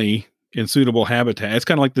 They're only in suitable habitat. It's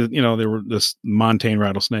kind of like there were this montane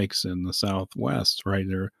rattlesnakes in the Southwest, right?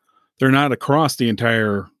 They're not across the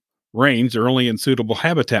entire range. They're only in suitable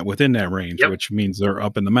habitat within that range, which means they're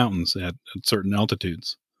up in the mountains at certain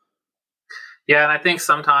altitudes. Yeah, and I think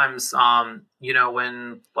sometimes,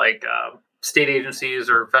 when state agencies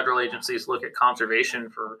or federal agencies look at conservation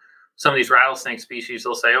for some of these rattlesnake species,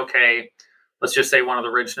 they'll say, okay, let's just say one of the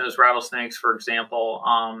ridge-nosed rattlesnakes, for example,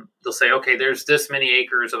 they'll say, okay, there's this many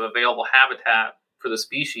acres of available habitat for the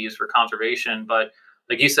species for conservation. But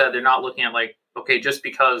like you said, they're not looking at okay, just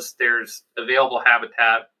because there's available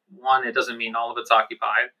habitat, one, it doesn't mean all of it's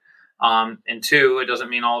occupied. And two, it doesn't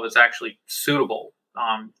mean all of it's actually suitable,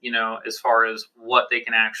 as far as what they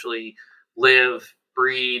can actually live,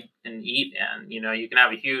 breed, and eat in. You can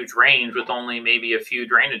have a huge range with only maybe a few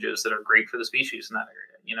drainages that are great for the species in that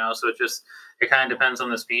area, so it kind of depends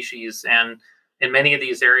on the species. And in many of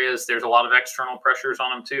these areas, there's a lot of external pressures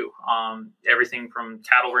on them too. Everything from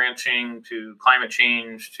cattle ranching to climate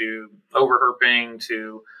change to overherping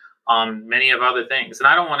to many of other things. And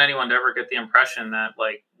I don't want anyone to ever get the impression that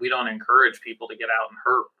we don't encourage people to get out and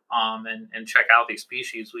herp and check out these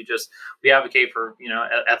species. We advocate for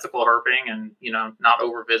ethical herping and not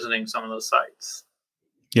over visiting some of those sites.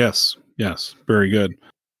 Yes, very good.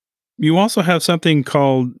 You also have something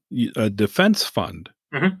called a defense fund.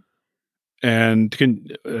 Mm-hmm. And can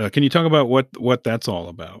you talk about what that's all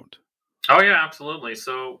about? Oh yeah, absolutely.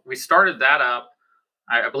 So we started that up.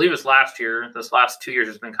 I believe it's last year. This last 2 years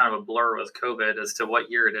has been kind of a blur with COVID as to what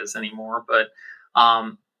year it is anymore. But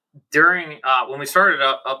during when we started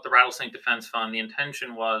up the Rattlesnake Defense Fund, the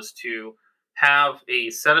intention was to have a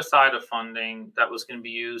set aside of funding that was going to be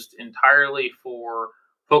used entirely for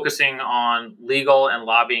focusing on legal and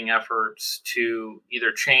lobbying efforts to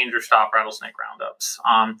either change or stop rattlesnake roundups.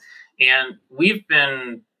 And we've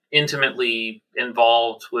been intimately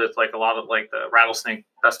involved with a lot of the rattlesnake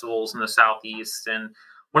festivals in the Southeast. And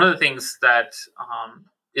one of the things that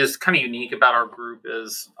is kind of unique about our group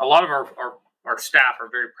is a lot of our staff are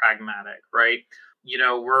very pragmatic, right?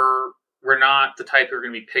 We're not the type who are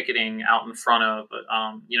going to be picketing out in front of,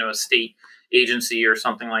 a state agency or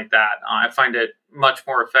something like that. I find it much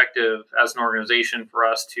more effective as an organization for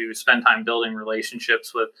us to spend time building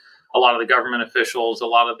relationships with a lot of the government officials, a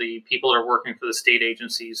lot of the people that are working for the state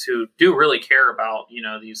agencies who do really care about,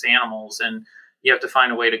 these animals. And you have to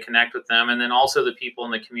find a way to connect with them. And then also the people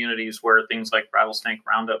in the communities where things like rattlesnake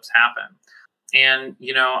roundups happen. And,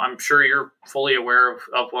 I'm sure you're fully aware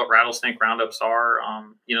of what rattlesnake roundups are.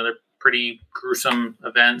 They're pretty gruesome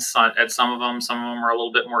events at some of them. Some of them are a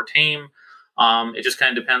little bit more tame. It just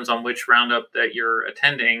kind of depends on which roundup that you're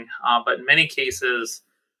attending. But in many cases,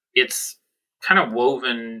 it's kind of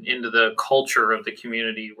woven into the culture of the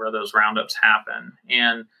community where those roundups happen.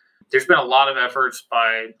 And there's been a lot of efforts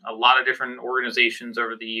by a lot of different organizations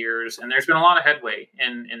over the years, and there's been a lot of headway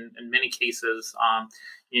in many cases.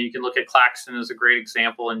 You can look at Claxton as a great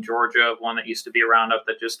example in Georgia of one that used to be a roundup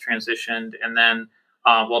that just transitioned, and then,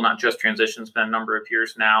 not just transitioned, it's been a number of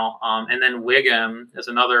years now. And then Wiggum is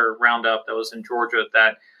another roundup that was in Georgia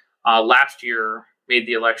that last year made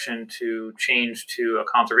the election to change to a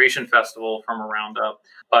conservation festival from a roundup.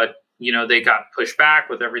 But they got pushed back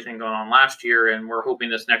with everything going on last year, and we're hoping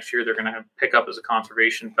this next year they're going to pick up as a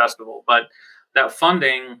conservation festival. But that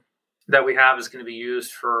funding that we have is going to be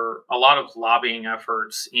used for a lot of lobbying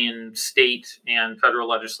efforts in state and federal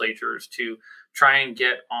legislatures to try and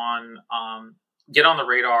get on the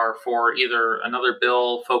radar for either another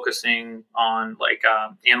bill focusing on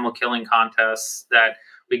animal killing contests that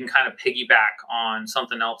we can kind of piggyback on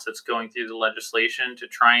something else that's going through the legislation to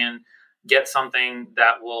try and get something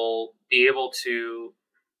that will be able to,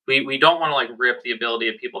 we don't want to rip the ability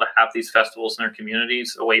of people to have these festivals in their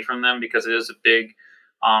communities away from them, because it is a big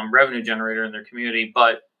revenue generator in their community,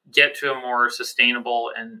 but get to a more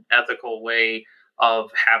sustainable and ethical way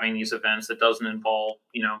of having these events that doesn't involve,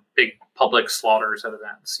 big public slaughters at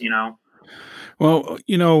events, Well,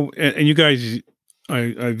 and you guys,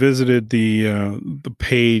 I visited the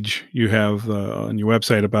page you have on your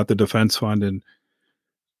website about the Defense Fund, and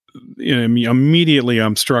immediately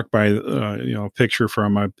I'm struck by a picture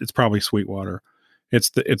from it's probably Sweetwater. It's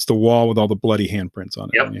the wall with all the bloody handprints on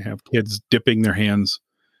it. Yep. And you have kids dipping their hands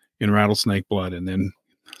in rattlesnake blood and then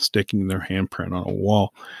sticking their handprint on a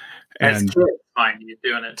wall. And kids find you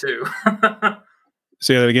doing it too.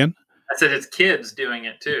 Say that again? I said it's kids doing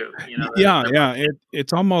it too. Yeah.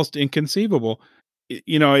 It's almost inconceivable.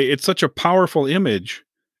 It's such a powerful image.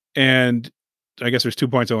 And I guess there's 2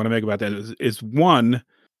 points I want to make about that. Is one,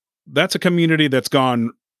 that's a community that's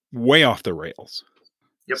gone way off the rails.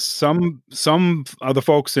 Yep. Some of the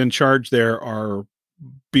folks in charge there are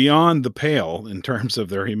beyond the pale in terms of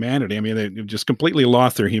their humanity. I mean, they've just completely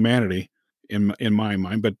lost their humanity in my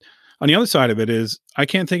mind. But on the other side of it is, I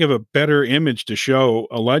can't think of a better image to show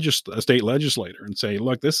a state legislator and say,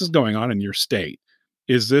 look, this is going on in your state.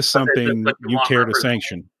 Is this something you care to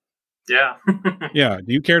sanction? Yeah. Yeah.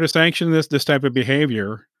 Do you care to sanction this type of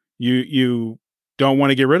behavior? You don't want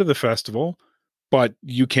to get rid of the festival, but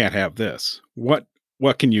you can't have this. What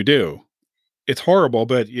can you do? It's horrible,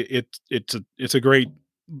 but it's a great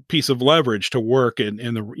piece of leverage to work in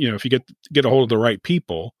the, if you get a hold of the right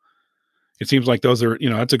people. It seems like those are,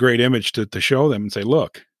 that's a great image to show them and say,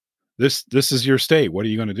 look, this is your state. What are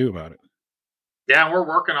you going to do about it? Yeah, we're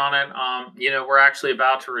working on it. We're actually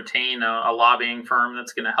about to retain a lobbying firm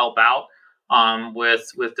that's going to help out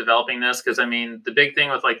with developing this. Because I mean, the big thing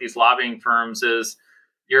with like these lobbying firms is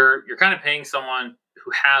you're kind of paying someone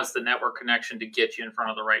who has the network connection to get you in front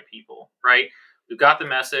of the right people, right? We've got the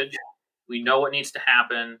message. We know what needs to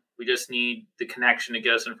happen. We just need the connection to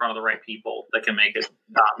get us in front of the right people that can make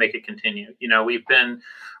it continue. We've been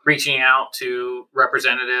reaching out to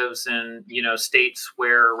representatives in, states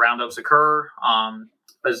where roundups occur,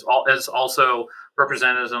 as also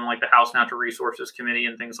representatives on like the House Natural Resources Committee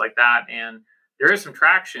and things like that. And there is some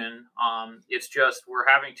traction. It's just we're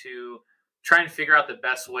having to try and figure out the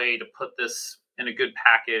best way to put this in a good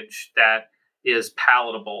package that is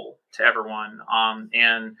palatable to everyone,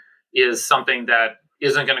 and is something that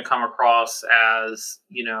isn't going to come across as,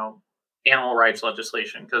 animal rights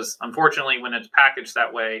legislation. Because unfortunately, when it's packaged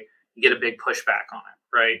that way, you get a big pushback on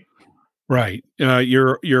it, right? Right.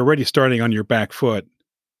 You're already starting on your back foot.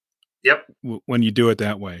 Yep. When you do it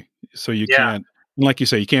that way. So you can't, like you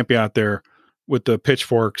say, you can't be out there with the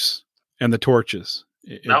pitchforks and the torches.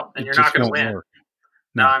 And you're not going to win. Work.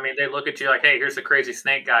 No, I mean, they look at you like, hey, here's the crazy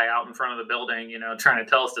snake guy out in front of the building, trying to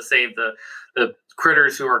tell us to save the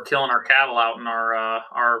critters who are killing our cattle out in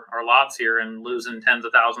our lots here and losing tens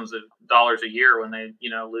of thousands of dollars a year when they,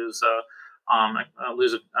 lose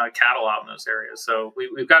cattle out in those areas. So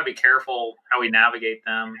we've got to be careful how we navigate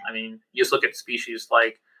them. I mean, you just look at species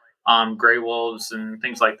like gray wolves and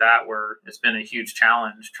things like that, where it's been a huge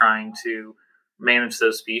challenge trying to manage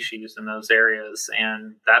those species in those areas.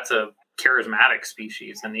 And that's a charismatic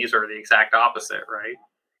species, and these are the exact opposite, right?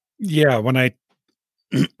 Yeah, when I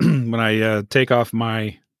take off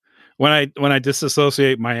when I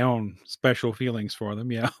disassociate my own special feelings for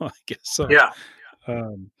them, yeah, I guess so. Yeah.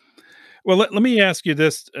 Well, let me ask you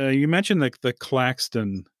this: you mentioned the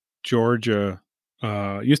Claxton, Georgia.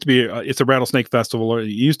 Used to be it's a rattlesnake festival. Or it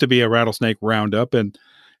used to be a rattlesnake roundup, and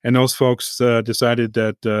those folks decided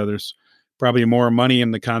that there's probably more money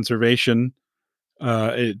in the conservation.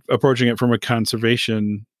 Approaching it from a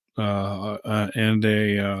conservation and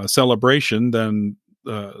a celebration than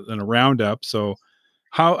a roundup. So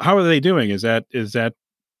how are they doing? Is that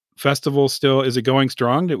festival still, is it going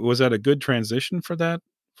strong? Was that a good transition for that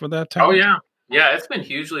time? Oh yeah. It's been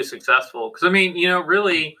hugely successful. Because I mean,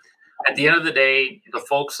 really, at the end of the day, the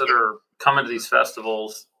folks that are coming to these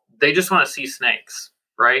festivals, they just want to see snakes,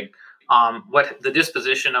 right? What the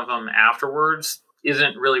disposition of them afterwards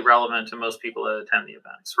isn't really relevant to most people that attend the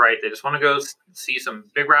events, right? They just want to go see some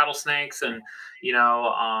big rattlesnakes and,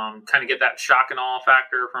 kind of get that shock and awe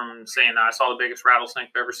factor from saying, I saw the biggest rattlesnake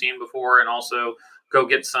I've ever seen before, and also go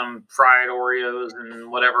get some fried Oreos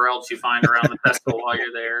and whatever else you find around the festival while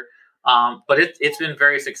you're there. But it's been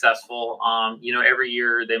very successful. Every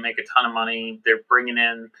year they make a ton of money. They're bringing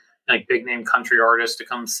in like big name country artists to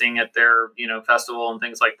come sing at their, festival and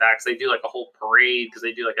things like that. Cause they do like a whole parade, cause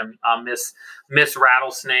they do like a Miss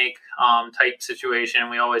Rattlesnake, type situation.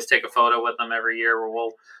 We always take a photo with them every year where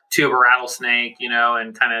we'll tube a rattlesnake,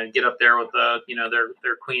 and kind of get up there with the,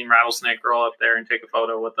 their queen rattlesnake girl up there and take a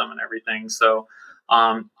photo with them and everything. So,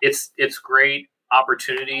 it's great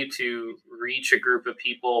opportunity to reach a group of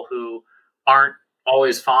people who aren't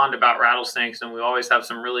always fond about rattlesnakes. And we always have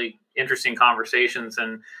some really interesting conversations,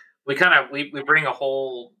 and we bring a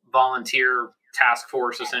whole volunteer task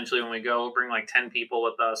force essentially when we go. We'll bring like 10 people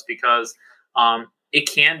with us because it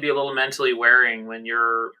can be a little mentally wearing when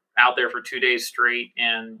you're out there for 2 days straight,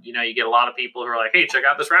 and you get a lot of people who are like, hey, check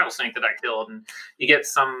out this rattlesnake that I killed, and you get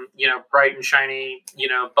some bright and shiny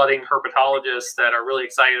budding herpetologists that are really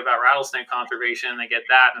excited about rattlesnake conservation. They get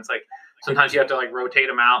that, and it's like sometimes you have to like rotate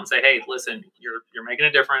them out and say, hey, listen, you're making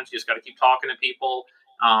a difference. You just got to keep talking to people.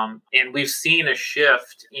 And we've seen a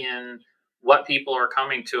shift in what people are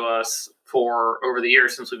coming to us for over the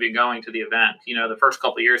years since we've been going to the event. The first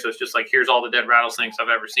couple of years, it was just like, here's all the dead rattlesnakes I've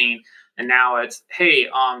ever seen. And now it's, hey,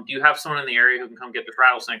 do you have someone in the area who can come get this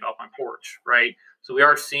rattlesnake off my porch, right? So we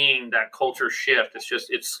are seeing that culture shift.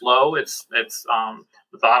 It's slow. It's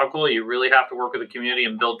methodical. You really have to work with the community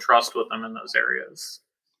and build trust with them in those areas.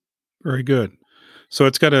 Very good. So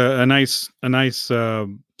it's got a nice celebrational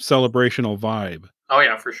vibe. Oh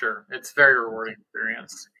yeah, for sure. It's a very rewarding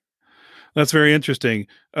experience. That's very interesting.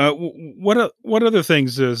 What other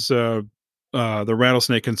things does the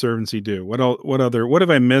Rattlesnake Conservancy do? What have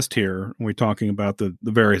I missed here when we're talking about the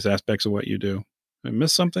various aspects of what you do? Did I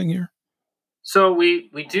miss something here? So we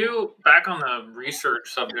do, back on the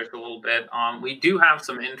research subject a little bit, we do have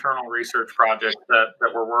some internal research projects that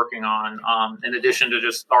we're working on, in addition to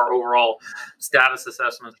just our overall status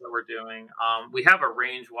assessments that we're doing. We have a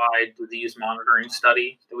range-wide disease monitoring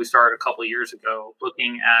study that we started a couple of years ago,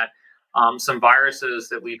 looking at some viruses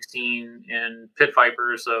that we've seen in pit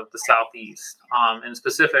vipers of the Southeast. In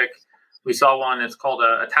specific, we saw one that's called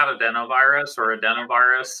a atadenovirus or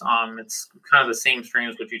adenovirus. It's kind of the same strain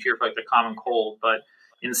as what you'd hear for like the common cold, but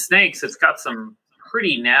in snakes, it's got some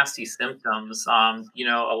pretty nasty symptoms. A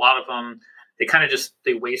lot of them,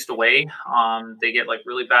 they waste away. They get like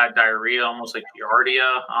really bad diarrhea, almost like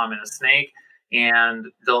giardia in a snake. And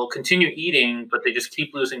they'll continue eating, but they just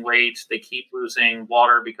keep losing weight. They keep losing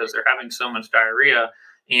water because they're having so much diarrhea.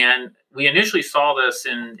 And we initially saw this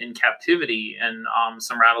in captivity in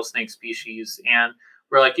some rattlesnake species. And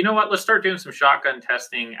we're like, you know what, let's start doing some shotgun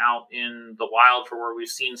testing out in the wild for where we've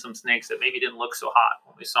seen some snakes that maybe didn't look so hot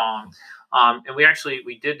when we saw them. And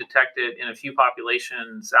we did detect it in a few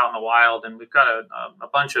populations out in the wild. And we've got a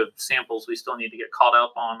bunch of samples we still need to get caught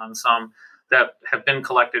up on some that have been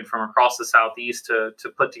collected from across the Southeast to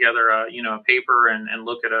put together a paper and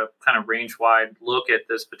look at a kind of range-wide look at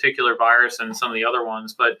this particular virus and some of the other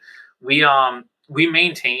ones. But we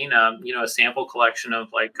maintain a sample collection of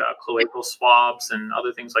like cloacal swabs and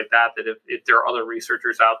other things like that if there are other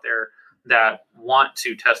researchers out there that want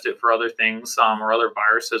to test it for other things or other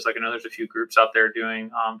viruses. Like I know there's a few groups out there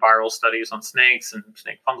doing viral studies on snakes and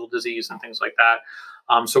snake fungal disease and things like that.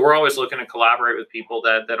 So we're always looking to collaborate with people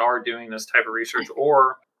that are doing this type of research,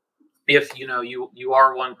 or if you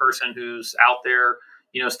are one person who's out there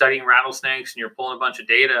studying rattlesnakes and you're pulling a bunch of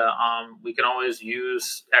data, we can always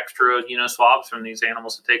use extra swabs from these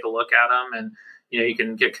animals to take a look at them, and you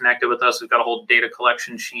can get connected with us. We've got a whole data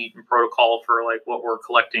collection sheet and protocol for like what we're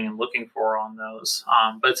collecting and looking for on those.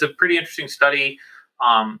 But it's a pretty interesting study.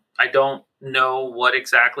 I don't know what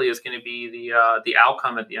exactly is going to be the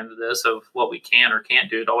outcome at the end of this of what we can or can't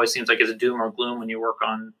do. It always seems like it's a doom or gloom when you work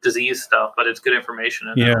on disease stuff, but it's good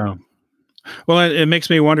information. Yeah. Well, it makes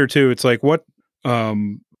me wonder too. It's like what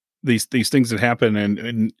these things that happen,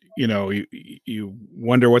 and you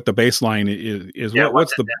wonder what the baseline is. Yeah,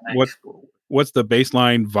 what's the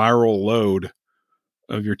baseline viral load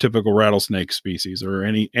of your typical rattlesnake species, or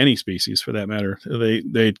any species for that matter?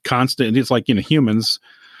 They constantly, it's like humans.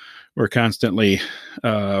 We're constantly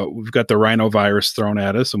we've got the rhinovirus thrown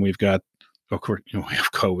at us, and we've got, of course, we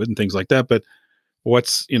have COVID and things like that. But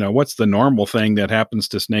what's the normal thing that happens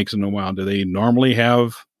to snakes in the wild? Do they normally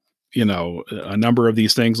have a number of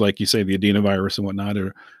these things, like you say, the adenovirus and whatnot,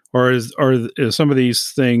 or is some of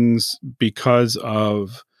these things because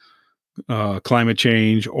of climate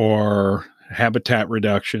change or habitat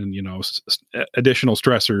reduction, additional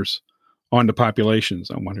stressors onto populations?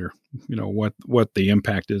 I wonder, what the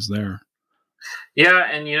impact is there. Yeah,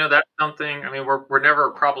 and that's something. I mean, we're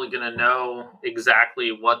never probably going to know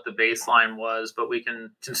exactly what the baseline was, but we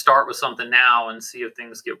can start with something now and see if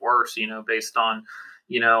things get worse. Based on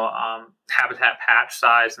habitat patch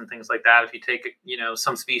size and things like that. If you take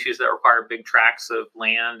some species that require big tracts of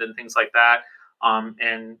land and things like that,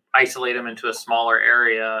 and isolate them into a smaller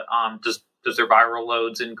area, does their viral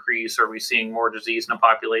loads increase? Are we seeing more disease in the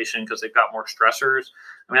population because they've got more stressors?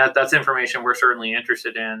 I mean, that's information we're certainly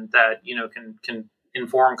interested in that, can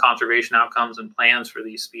inform conservation outcomes and plans for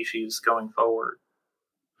these species going forward.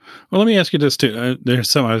 Well, let me ask you this too. There's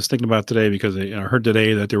some I was thinking about today because I heard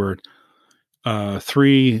today that there were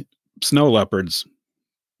 3 snow leopards,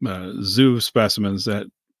 zoo specimens that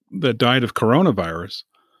died of coronavirus.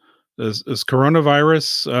 Is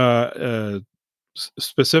coronavirus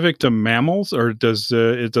specific to mammals, or does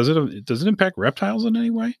it impact reptiles in any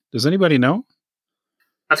way? Does anybody know?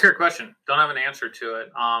 That's a great question. Don't have an answer to it.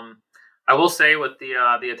 I will say with the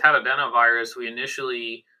atadenovirus, we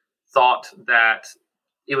initially thought that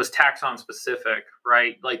it was taxon specific,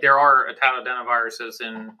 right? Like there are atadenoviruses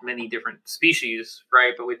in many different species,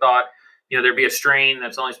 right? But we thought, there'd be a strain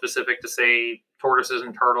that's only specific to say tortoises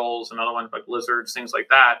and turtles, and other ones like lizards, things like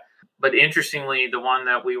that. But interestingly, the one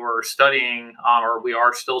that we were studying, or we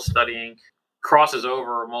are still studying, crosses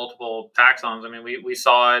over multiple taxons. I mean, we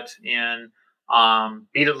saw it in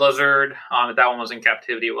beaded lizard. That one was in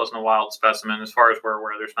captivity. It wasn't a wild specimen. As far as we're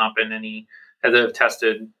aware, there's not been any that have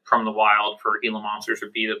tested from the wild for Gila monsters or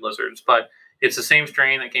beaded lizards. But it's the same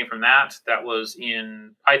strain that came from that was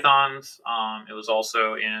in pythons. It was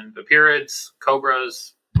also in viperids,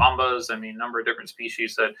 cobras, mambas. I mean, a number of different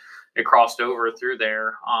species that it crossed over through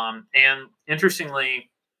there. And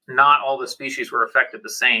interestingly, not all the species were affected the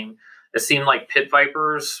same. It seemed like pit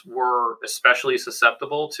vipers were especially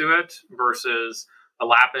susceptible to it versus the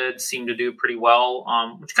lapids seem to do pretty well,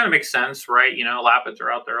 which kind of makes sense, right? You know, lapids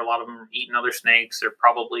are out there. A lot of them are eating other snakes. They're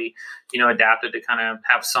probably, adapted to kind of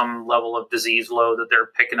have some level of disease load that they're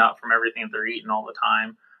picking up from everything that they're eating all the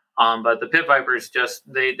time. But the pit vipers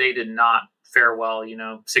they did not fare well.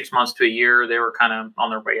 6 months to a year, they were kind of on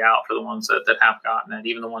their way out for the ones that have gotten it,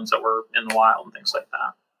 even the ones that were in the wild and things like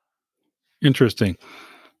that. Interesting.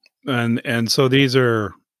 And so these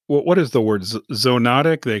are, what is the word?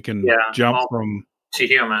 Zoonotic? They can jump from to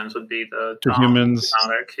humans would be the to humans.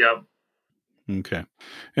 Zoonotic, yep. Okay,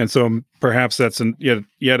 and so perhaps that's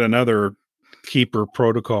yet another keeper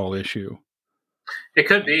protocol issue. It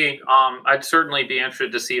could be. I'd certainly be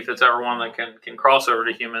interested to see if it's ever one that can cross over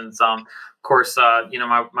to humans. Of course,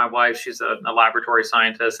 my wife, she's a laboratory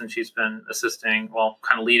scientist, and she's been assisting,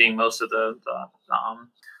 kind of leading most of the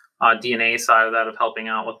DNA side of that, of helping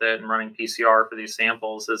out with it and running PCR for these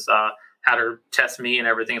samples. Is had her test me and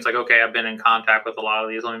everything. It's like, okay, I've been in contact with a lot of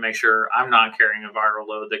these. Let me make sure I'm not carrying a viral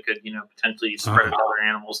load that could, potentially spread it to other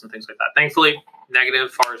animals and things like that. Thankfully, negative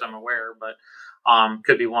as far as I'm aware, but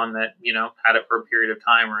could be one that, had it for a period of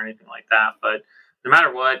time or anything like that. But no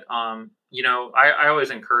matter what, I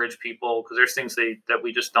always encourage people, because there's things that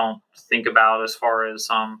we just don't think about, as far as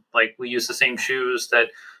like we use the same shoes that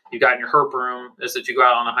you got in your herp room as that you go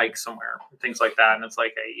out on a hike somewhere, things like that. And it's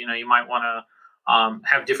like, hey, you might want to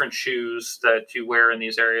have different shoes that you wear in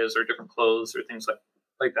these areas, or different clothes or things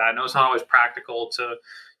like that. I know it's not always practical to,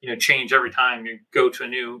 change every time you go to a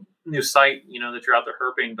new site, that you're out there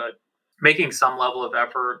herping, but making some level of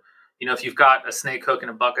effort. If you've got a snake hook in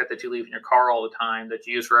a bucket that you leave in your car all the time that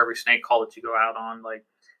you use for every snake call that you go out on, like,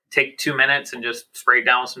 take 2 minutes and just spray it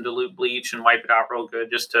down with some dilute bleach and wipe it out real good,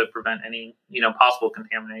 just to prevent any, possible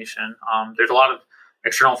contamination. There's a lot of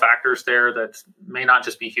external factors there that may not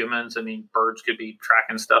just be humans. I mean, birds could be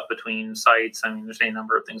tracking stuff between sites. I mean, there's any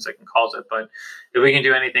number of things that can cause it. But if we can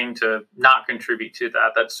do anything to not contribute to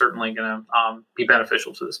that, that's certainly going to be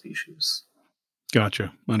beneficial to the species.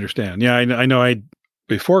 Gotcha. Understand. Yeah, I know.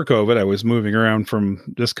 Before COVID, I was moving around from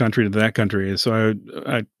this country to that country. So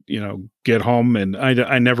I get home, and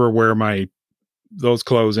I never wear those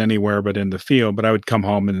clothes anywhere but in the field. But I would come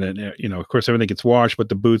home, and then, of course, everything gets washed, but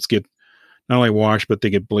the boots get not only washed, but they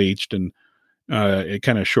get bleached, and it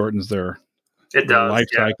kind of shortens their life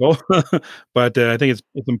cycle. But I think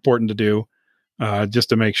it's important to do, just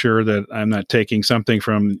to make sure that I'm not taking something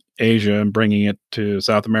from Asia and bringing it to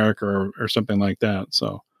South America or something like that.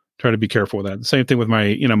 So try to be careful with that. The same thing with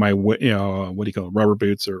my what do you call it, rubber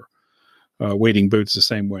boots or wading boots, the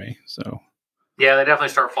same way. So yeah, they definitely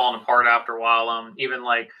start falling apart after a while. Even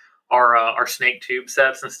like our snake tube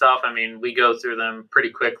sets and stuff. I mean, we go through them pretty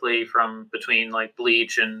quickly from between like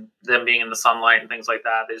bleach and them being in the sunlight and things like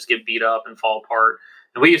that. They just get beat up and fall apart.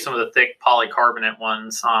 And we use some of the thick polycarbonate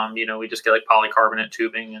ones. We just get like polycarbonate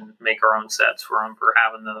tubing and make our own sets for them for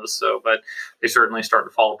having those. So, but they certainly start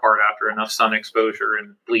to fall apart after enough sun exposure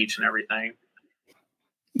and bleach and everything.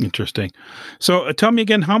 Interesting. So tell me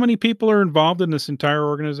again, how many people are involved in this entire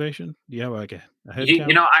organization? Do you have like a head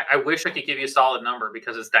count? I wish I could give you a solid number,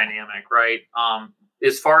 because it's dynamic, right?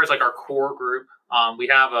 As far as like our core group, we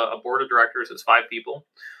have a board of directors. It's 5 people.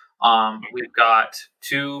 We've got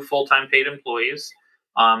 2 full-time paid employees.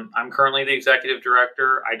 I'm currently the executive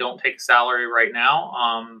director. I don't take a salary right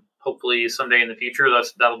now. Hopefully someday in the future,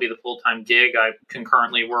 that'll be the full-time gig. I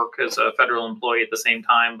concurrently work as a federal employee at the same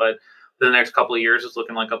time, but the next couple of years, it's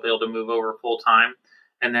looking like I'll be able to move over full-time.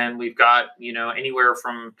 And then we've got, anywhere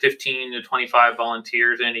from 15 to 25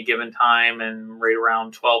 volunteers at any given time, and right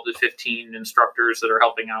around 12 to 15 instructors that are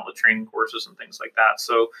helping out with training courses and things like that.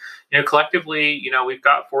 So, collectively, we've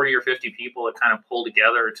got 40 or 50 people that kind of pull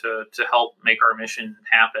together to help make our mission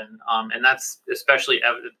happen. And that's especially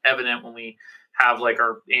evident when we have like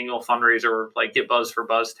our annual fundraiser, like Get Buzz for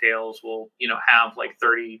Buzz Tails. We'll, have like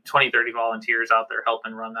 30 volunteers out there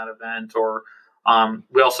helping run that event, or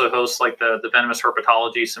We also host like the Venomous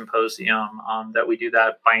Herpetology Symposium that we do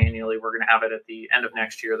that biannually. We're going to have it at the end of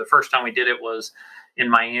next year. The first time we did it was in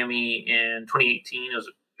Miami in 2018. It was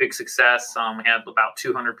a big success. We had about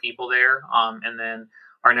 200 people there. And then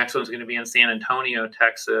our next one's going to be in San Antonio,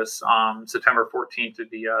 Texas, September 14th to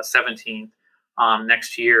the 17th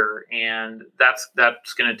next year. And that's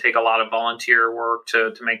going to take a lot of volunteer work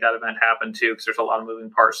to make that event happen too, because there's a lot of moving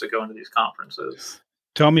parts that go into these conferences.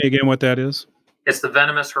 Tell me again what that is. It's the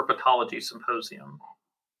Venomous Herpetology Symposium.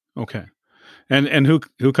 Okay. And who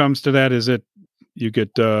comes to that? Is it you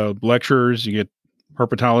get lecturers, you get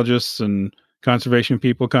herpetologists and conservation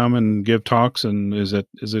people come and give talks, and is it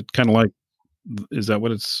kind of like, is that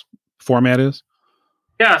what its format is?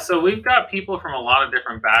 Yeah, so we've got people from a lot of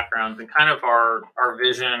different backgrounds, and kind of our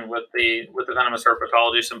vision with the Venomous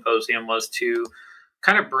Herpetology Symposium was to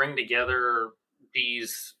kind of bring together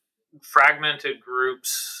these fragmented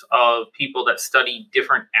groups of people that study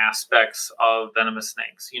different aspects of venomous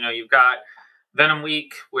snakes. You've got Venom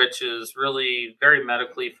Week, which is really very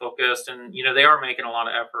medically focused, and they are making a lot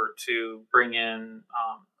of effort to bring in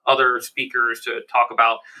other speakers to talk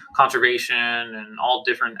about conservation and all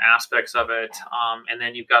different aspects of it. And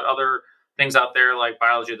then you've got other things out there like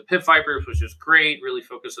Biology of the Pit Vipers, which is great, really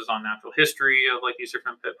focuses on natural history of like these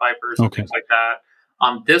different pit vipers and things like that.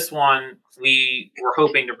 This one, we were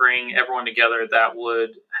hoping to bring everyone together that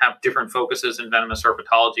would have different focuses in venomous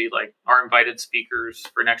herpetology. Like our invited speakers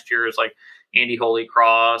for next year is like Andy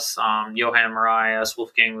Holycross, Johan Marias,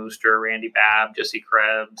 Wolfgang Wooster, Randy Babb, Jesse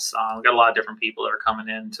Krebs. We've got a lot of different people that are coming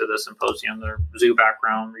into the symposium. They're zoo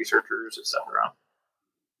background researchers, etc.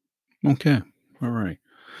 Okay. All right.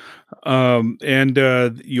 And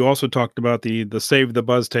you also talked about the Save the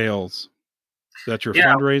Buzztails. That's your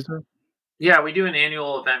fundraiser? Yeah, we do an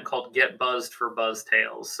annual event called Get Buzzed for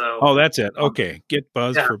Buzztails. So, that's it. Okay, Get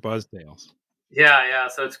Buzzed for Buzztails. Yeah.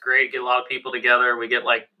 So it's great. Get a lot of people together. We get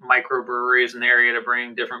like microbreweries in the area to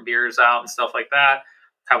bring different beers out and stuff like that.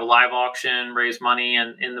 Have a live auction, raise money,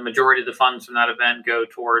 and the majority of the funds from that event go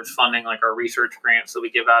towards funding like our research grants that we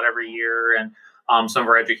give out every year, and some of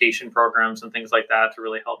our education programs and things like that to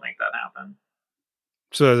really help make that happen.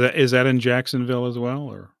 So is that in Jacksonville as well,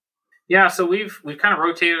 or? Yeah, so we've kind of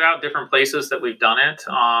rotated out different places that we've done it.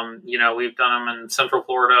 We've done them in Central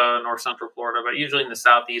Florida, North Central Florida, but usually in the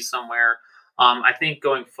Southeast somewhere. I think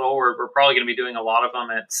going forward, we're probably going to be doing a lot of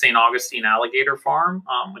them at St. Augustine Alligator Farm,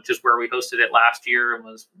 which is where we hosted it last year and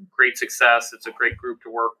was great success. It's a great group to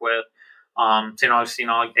work with. St. Augustine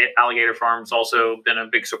Alligator Farm has also been a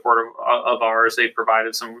big supporter of ours. They've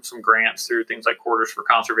provided some grants through things like Quarters for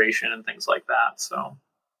Conservation and things like that. So,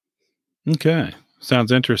 okay.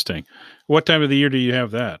 Sounds interesting. What time of the year do you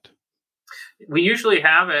have that? We usually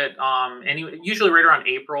have it usually right around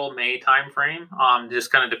April, May timeframe,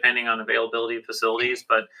 just kind of depending on availability of facilities.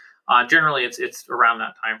 But generally, it's around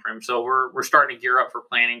that timeframe. So we're starting to gear up for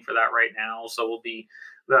planning for that right now. So we'll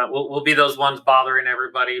be those ones bothering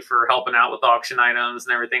everybody for helping out with auction items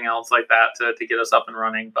and everything else like that to get us up and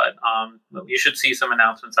running. But you should see some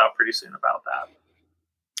announcements out pretty soon about that.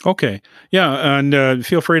 Okay. Yeah. And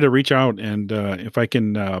feel free to reach out, and if I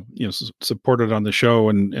can, support it on the show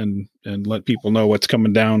and let people know what's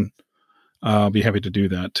coming down, I'll be happy to do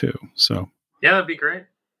that too. So, yeah, that'd be great.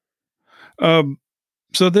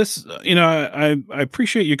 So this, I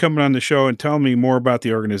appreciate you coming on the show and telling me more about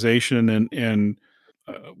the organization, and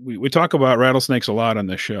we talk about rattlesnakes a lot on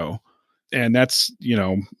this show, and that's,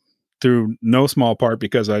 through no small part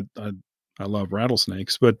because I love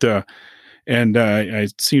rattlesnakes, but, and I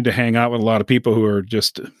seem to hang out with a lot of people who are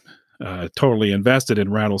just totally invested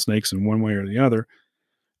in rattlesnakes in one way or the other.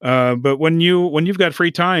 But when you've got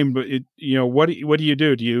free time, what do you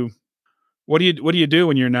do? What do you do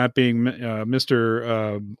when you're not being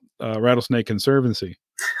Mr. Rattlesnake Conservancy?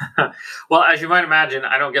 Well, as you might imagine,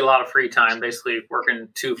 I don't get a lot of free time, basically working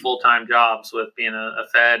 2 full-time jobs with being a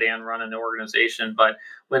Fed and running the organization. But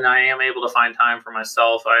when I am able to find time for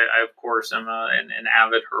myself, I of course am an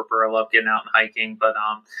avid herper. I love getting out and hiking, but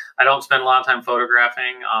I don't spend a lot of time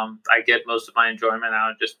photographing. I get most of my enjoyment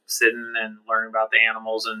out of just sitting and learning about the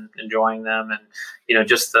animals and enjoying them. And,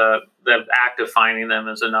 just the act of finding them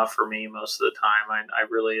is enough for me most of the time. I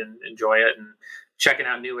really enjoy it, and checking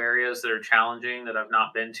out new areas that are challenging that I've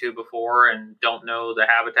not been to before and don't know the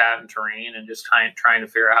habitat and terrain, and just trying to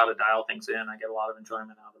figure out how to dial things in. I get a lot of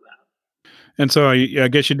enjoyment out of that. And so I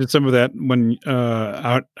guess you did some of that when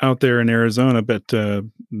out there in Arizona, but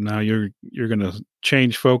now you're going to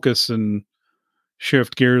change focus and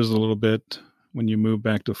shift gears a little bit when you move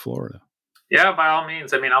back to Florida. Yeah, by all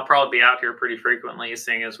means. I mean, I'll probably be out here pretty frequently,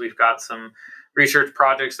 seeing as we've got some research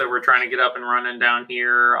projects that we're trying to get up and running down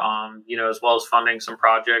here, as well as funding some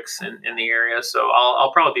projects in the area. So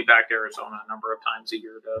I'll probably be back to Arizona a number of times a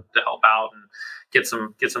year to help out and get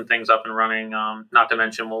some things up and running. Not to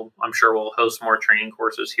mention, I'm sure we'll host more training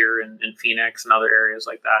courses here in Phoenix and other areas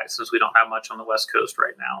like that, since we don't have much on the West Coast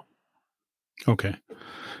right now. Okay.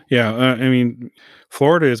 Yeah. I mean,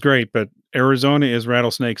 Florida is great, but Arizona is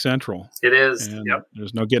rattlesnake central. It is. And yep.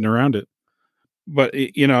 There's no getting around it. But,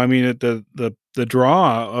 I mean, the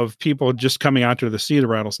draw of people just coming out to see the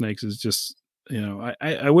rattlesnakes is just,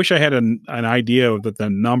 I wish I had an idea of the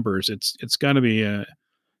numbers. It's going to be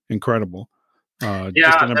incredible.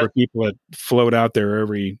 Just the number of people that float out there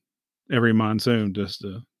every monsoon.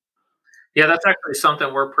 Yeah, that's actually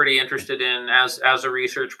something we're pretty interested in as a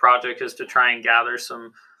research project, is to try and gather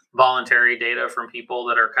some voluntary data from people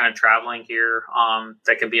that are kind of traveling here,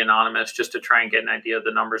 that can be anonymous, just to try and get an idea of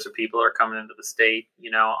the numbers of people that are coming into the state.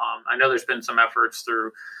 I know there's been some efforts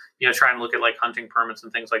through, trying to look at like hunting permits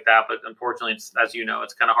and things like that. But unfortunately, it's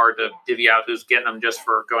kind of hard to divvy out who's getting them just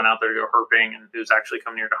for going out there to go herping and who's actually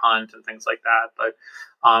coming here to hunt and things like that.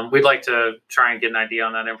 But we'd like to try and get an idea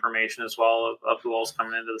on that information as well of who else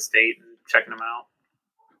coming into the state and checking them out.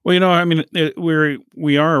 Well, I mean,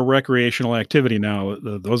 we are a recreational activity now.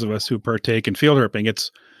 Those of us who partake in field herping,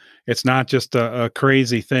 it's not just a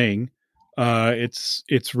crazy thing.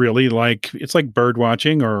 It's really like bird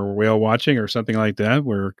watching or whale watching or something like that.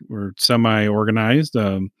 We're semi-organized,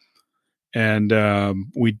 and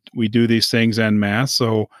we do these things en masse.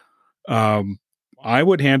 So I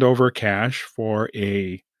would hand over cash for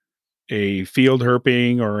a field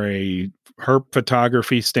herping or a herp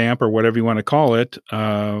photography stamp or whatever you want to call it,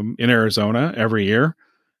 in Arizona every year.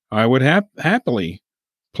 I would happily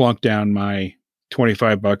plunk down my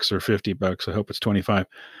 $25 or $50. I hope it's 25.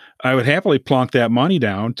 I would happily plunk that money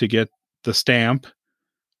down to get the stamp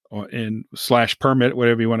 / permit,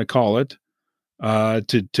 whatever you want to call it,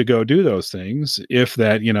 to go do those things. If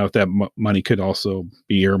that money could also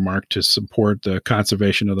be earmarked to support the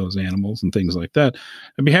conservation of those animals and things like that,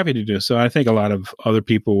 I'd be happy to do so. I think a lot of other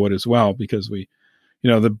people would as well, because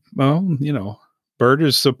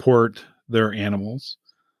birders support their animals,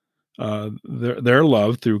 their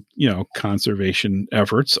love through, conservation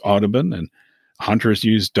efforts. Audubon and hunters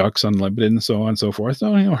use Ducks Unlimited and so on and so forth.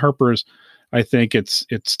 So, herpers, I think it's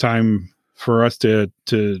time for us to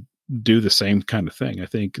do the same kind of thing. I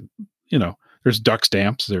think, there's duck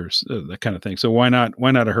stamps, there's that kind of thing. So why not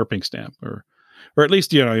a herping stamp, or at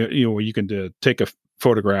least, you can take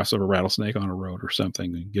photographs of a rattlesnake on a road or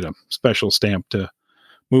something and get a special stamp to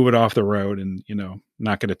move it off the road and,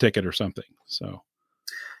 not get a ticket or something. So.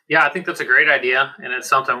 Yeah, I think that's a great idea, and it's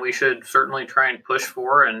something we should certainly try and push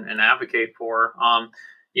for and advocate for. And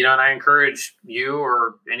I encourage you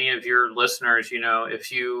or any of your listeners,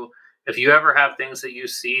 if you ever have things that you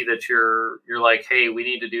see that you're like, hey, we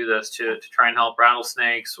need to do this to try and help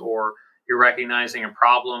rattlesnakes, or you're recognizing a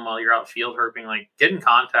problem while you're out field herping, like, get in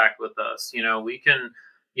contact with us. We can,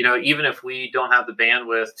 even if we don't have the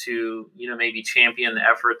bandwidth to, maybe champion the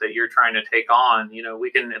effort that you're trying to take on, we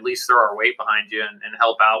can at least throw our weight behind you and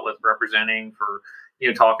help out with representing for,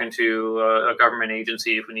 talking to a government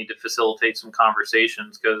agency if we need to facilitate some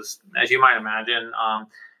conversations. Because as you might imagine,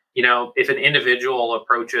 if an individual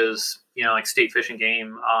approaches, like State Fish and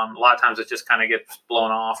Game, a lot of times it just kind of gets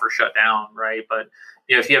blown off or shut down, right? But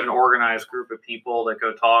if you have an organized group of people that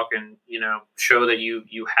go talk and show that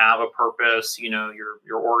you have a purpose,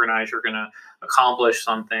 you're organized, you're going to accomplish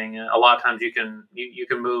something. A lot of times you can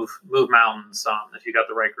move mountains if you got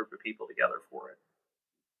the right group of people together for it.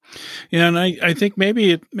 Yeah, and I think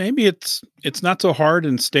maybe it's not so hard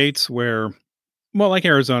in states where, well, like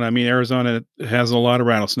Arizona. I mean, Arizona has a lot of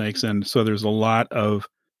rattlesnakes, and so there's a lot of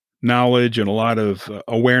knowledge and a lot of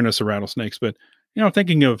awareness of rattlesnakes. But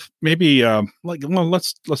thinking of maybe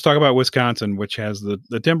let's talk about Wisconsin, which has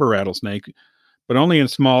the timber rattlesnake, but only in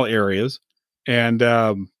small areas. And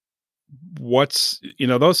those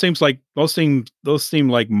seem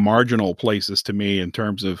like marginal places to me in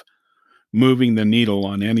terms of moving the needle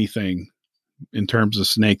on anything in terms of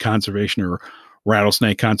snake conservation or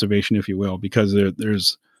rattlesnake conservation, if you will, because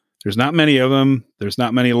there's not many of them. There's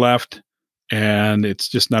not many left, and it's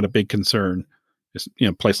just not a big concern. It's,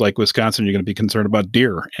 a place like Wisconsin, you're going to be concerned about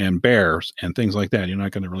deer and bears and things like that. You're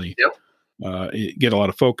not going to really get a lot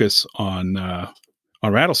of focus on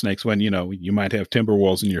rattlesnakes when you might have timber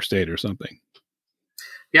wolves in your state or something.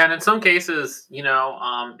 Yeah, and in some cases, in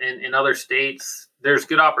other states, there's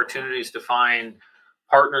good opportunities to find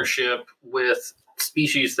partnership with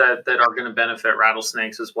species that are going to benefit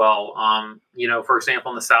rattlesnakes as well. For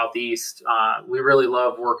example, in the Southeast, we really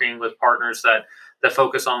love working with partners that that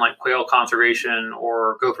focus on like quail conservation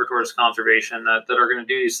or gopher tortoise conservation that are going to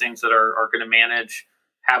do these things that are going to manage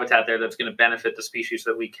habitat there that's going to benefit the species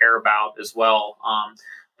that we care about as well.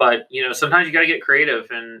 But sometimes you got to get creative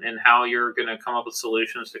in how you're going to come up with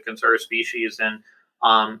solutions to conserve species, and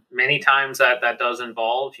many times that does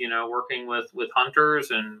involve working with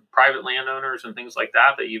hunters and private landowners and things like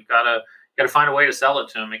that. That you've got to find a way to sell it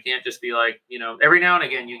to them. It can't just be like every now and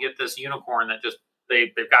again you get this unicorn that just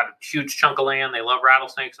they've got a huge chunk of land. They love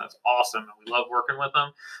rattlesnakes, and that's awesome, and we love working with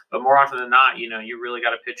them. But more often than not, you really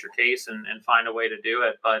got to pitch your case and find a way to do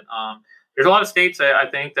it. But there's a lot of states I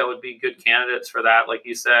think that would be good candidates for that. Like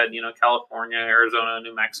you said, California, Arizona,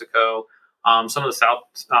 New Mexico, some of the South,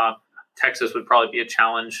 Texas would probably be a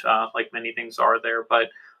challenge, like many things are there. But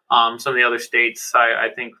some of the other states, I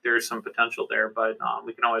think there's some potential there. But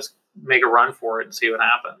we can always make a run for it and see what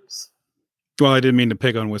happens. Well, I didn't mean to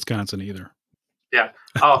pick on Wisconsin either. Yeah.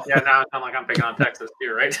 Oh, yeah. Now it's not like I'm picking on Texas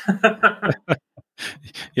too, right?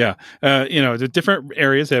 Yeah. The different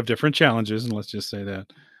areas have different challenges, and let's just say that.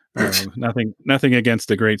 Nothing against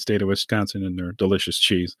the great state of Wisconsin and their delicious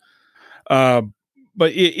cheese.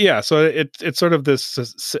 But yeah, so it's sort of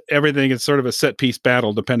this everything is sort of a set piece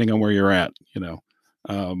battle depending on where you're at.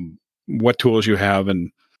 What tools you have,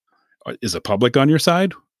 and is the public on your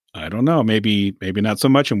side? I don't know. Maybe not so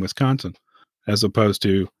much in Wisconsin, as opposed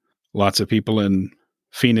to lots of people in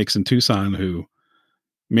Phoenix and Tucson who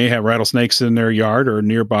may have rattlesnakes in their yard or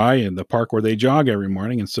nearby in the park where they jog every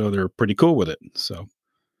morning, and so they're pretty cool with it. So.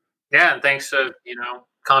 Yeah, and thanks to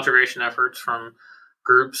conservation efforts from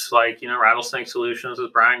groups like Rattlesnake Solutions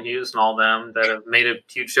with Brian Hughes and all them that have made a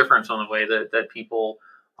huge difference on the way that people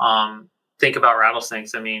think about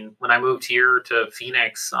rattlesnakes. I mean, when I moved here to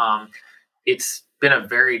Phoenix, it's been a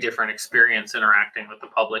very different experience interacting with the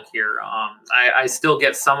public here. I still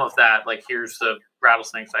get some of that, like here's the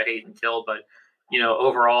rattlesnakes I hate and kill, but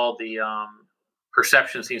overall the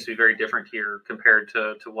perception seems to be very different here compared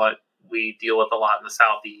to what we deal with a lot in the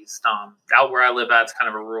Southeast. Out where I live at, it's kind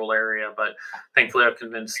of a rural area, but thankfully I've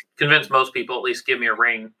convinced most people at least give me a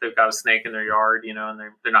ring. They've got a snake in their yard, and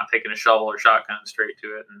they're not taking a shovel or shotgun straight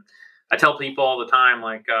to it. And I tell people all the time,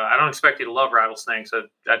 like, I don't expect you to love rattlesnakes.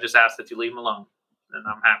 I just ask that you leave them alone, and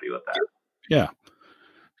I'm happy with that. Yeah.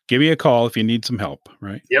 Give me a call if you need some help,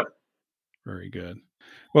 right? Yep. Very good.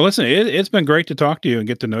 Well, listen, it's been great to talk to you and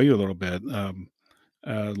get to know you a little bit.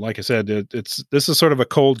 Like I said, this is sort of a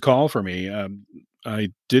cold call for me. I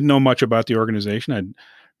didn't know much about the organization.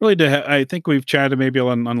 I think we've chatted maybe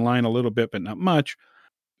online a little bit, but not much.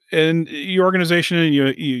 And your organization,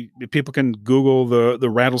 you people can Google the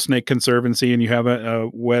Rattlesnake Conservancy, and you have a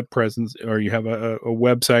web presence, or you have a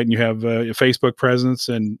website, and you have a Facebook presence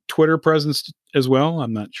and Twitter presence as well.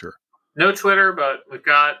 I'm not sure. No Twitter, but we've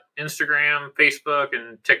got Instagram, Facebook,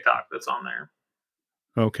 and TikTok that's on there.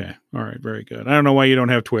 Okay. All right. Very good. I don't know why you don't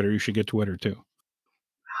have Twitter. You should get Twitter too.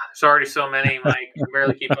 There's already so many, Mike. You can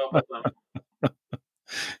barely keep up with them.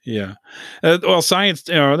 Yeah. Well, science,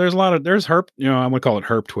 there's herp, I'm going to call it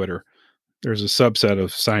herp Twitter. There's a subset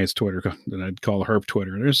of science Twitter that I'd call herp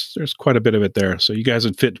Twitter. There's quite a bit of it there. So you guys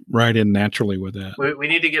would fit right in naturally with that. We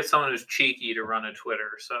need to get someone who's cheeky to run a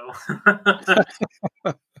Twitter. So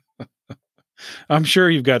I'm sure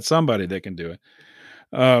you've got somebody that can do it.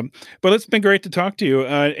 But it's been great to talk to you.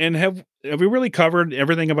 And have we really covered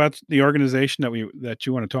everything about the organization that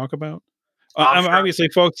you want to talk about? Sure. Obviously,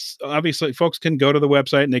 folks can go to the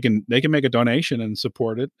website and they can make a donation and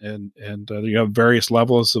support it, and you have various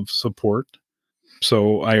levels of support.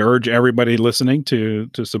 So I urge everybody listening to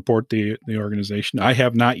support the organization. I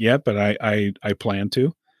have not yet, but I plan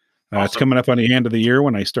to. Awesome. It's coming up on the end of the year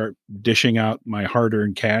when I start dishing out my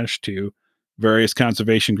hard-earned cash to various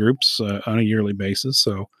conservation groups on a yearly basis.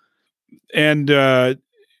 So, and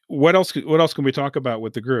what else can we talk about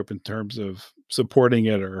with the group in terms of supporting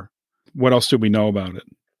it, or what else do we know about it?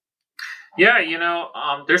 Yeah,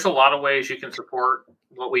 there's a lot of ways you can support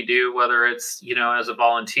what we do, whether it's, as a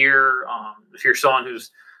volunteer, if you're someone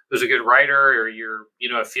who's a good writer, or you're,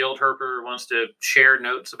 a field herper who wants to share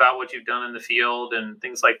notes about what you've done in the field and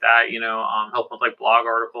things like that, help with like blog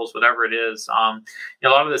articles, whatever it is. A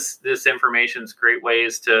lot of this information is great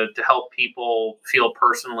ways to help people feel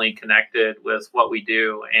personally connected with what we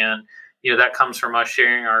do. And, that comes from us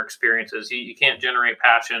sharing our experiences. You can't generate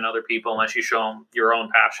passion in other people unless you show them your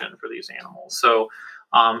own passion for these animals. So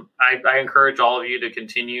I encourage all of you to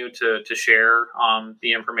continue to share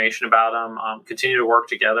the information about them, continue to work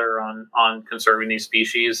together on conserving these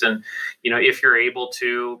species. And, if you're able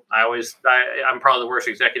to, I'm probably the worst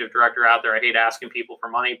executive director out there. I hate asking people for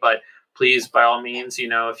money, but please, by all means,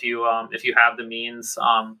 if you have the means,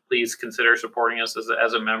 please consider supporting us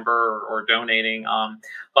as a member or donating. A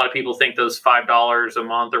lot of people think those $5 a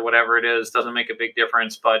month or whatever it is doesn't make a big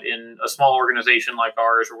difference, but in a small organization like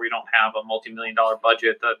ours, where we don't have a multi-million-dollar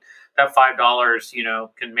budget, that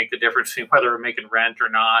 $5, can make the difference between whether we're making rent or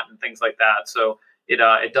not and things like that. So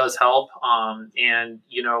it does help. And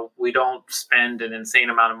we don't spend an insane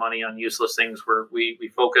amount of money on useless things, where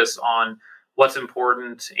we focus on what's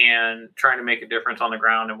important and trying to make a difference on the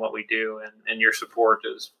ground in what we do. And your support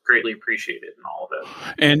is greatly appreciated in all of it.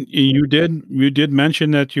 And you did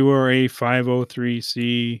mention that you are a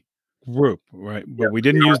 503c group, right? But Yep. we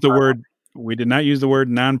did not use the word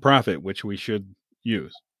nonprofit, which we should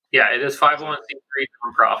use. Yeah, it is 501c3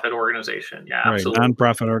 nonprofit organization. Yeah, right, absolutely.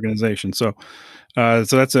 Nonprofit organization. So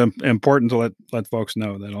that's important to let folks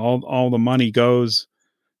know that all the money goes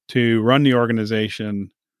to run the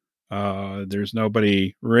organization. There's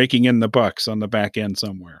nobody raking in the bucks on the back end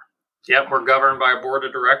somewhere. Yep, we're governed by a board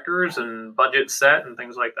of directors and budget set and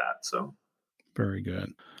things like that. So very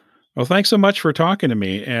good. Well, thanks so much for talking to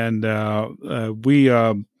me, and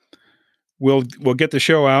we'll get the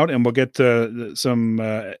show out, and we'll get some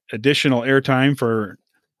additional airtime for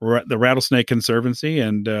the Rattlesnake Conservancy,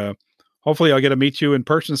 and hopefully I'll get to meet you in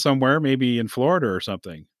person somewhere, maybe in Florida or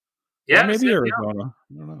something. Yeah, maybe Arizona.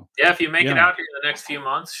 I don't know. Yeah, if you make it out here in the next few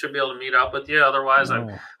months, should be able to meet up with you. Otherwise, I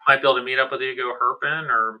might be able to meet up with you, go herping,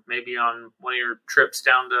 or maybe on one of your trips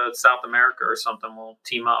down to South America or something. We'll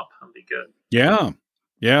team up. That'll be good.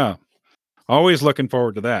 Yeah. Always looking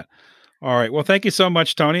forward to that. All right. Well, thank you so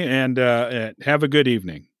much, Tony, and have a good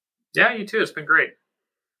evening. Yeah, you too. It's been great.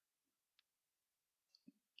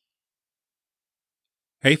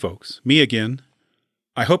 Hey, folks. Me again.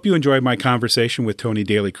 I hope you enjoyed my conversation with Tony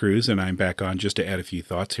Daly Cruz, and I'm back on just to add a few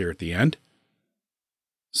thoughts here at the end.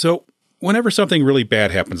 So, whenever something really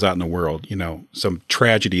bad happens out in the world, some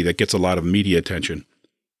tragedy that gets a lot of media attention,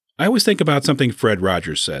 I always think about something Fred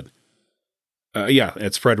Rogers said.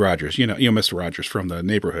 It's Fred Rogers, Mr. Rogers from The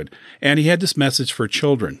Neighborhood. And he had this message for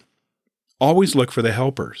children. Always look for the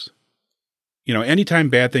helpers. Anytime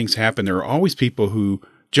bad things happen, there are always people who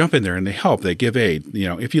jump in there and they help, they give aid.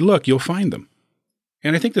 If you look, you'll find them.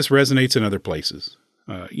 And I think this resonates in other places.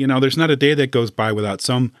 There's not a day that goes by without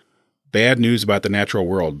some bad news about the natural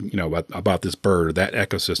world, about this bird or that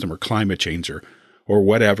ecosystem or climate change or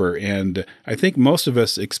whatever. And I think most of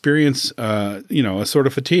us experience, a sort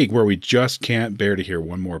of fatigue where we just can't bear to hear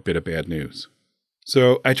one more bit of bad news.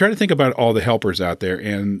 So I try to think about all the helpers out there,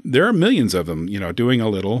 and there are millions of them, doing a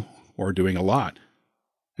little or doing a lot.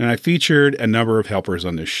 And I featured a number of helpers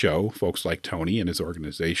on this show, folks like Tony and his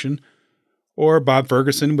organization, or Bob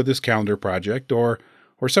Ferguson with his calendar project, or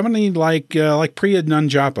somebody like Priya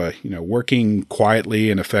Nanjapa, working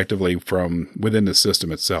quietly and effectively from within the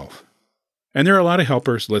system itself. And there are a lot of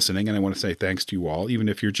helpers listening, and I want to say thanks to you all, even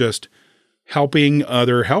if you're just helping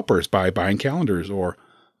other helpers by buying calendars or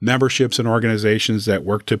memberships in organizations that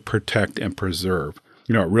work to protect and preserve.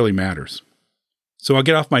 It really matters. So I'll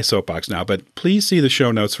get off my soapbox now, but please see the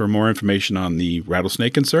show notes for more information on the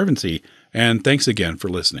Rattlesnake Conservancy, and thanks again for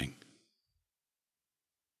listening.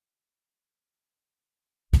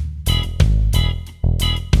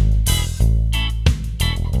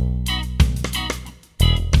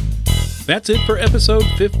 That's it for episode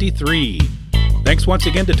 53. Thanks once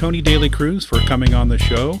again to Tony Daly Cruz for coming on the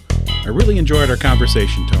show. I really enjoyed our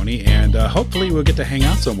conversation, Tony, and hopefully we'll get to hang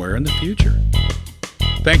out somewhere in the future.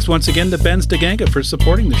 Thanks once again to Ben Steganga for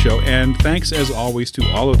supporting the show, and thanks as always to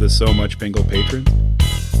all of the So Much Pingle patrons.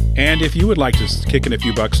 And if you would like to kick in a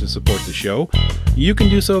few bucks to support the show, you can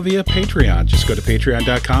do so via Patreon. Just go to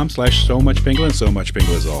patreon.com/SoMuchPingle, and So Much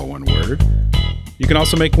Pingle is all one word. You can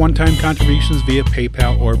also make one-time contributions via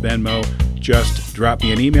PayPal or Venmo. Just drop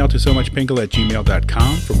me an email to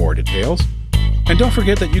somuchpingle@gmail.com for more details. And don't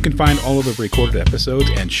forget that you can find all of the recorded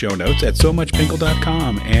episodes and show notes at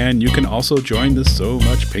somuchpingle.com. And you can also join the So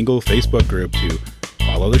Much Pingle Facebook group to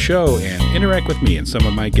follow the show and interact with me and some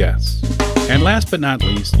of my guests. And last but not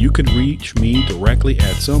least, you can reach me directly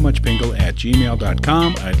at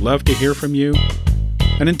somuchpingle@gmail.com. I'd love to hear from you.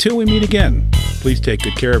 And until we meet again, please take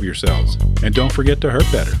good care of yourselves, and don't forget to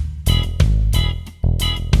herp better.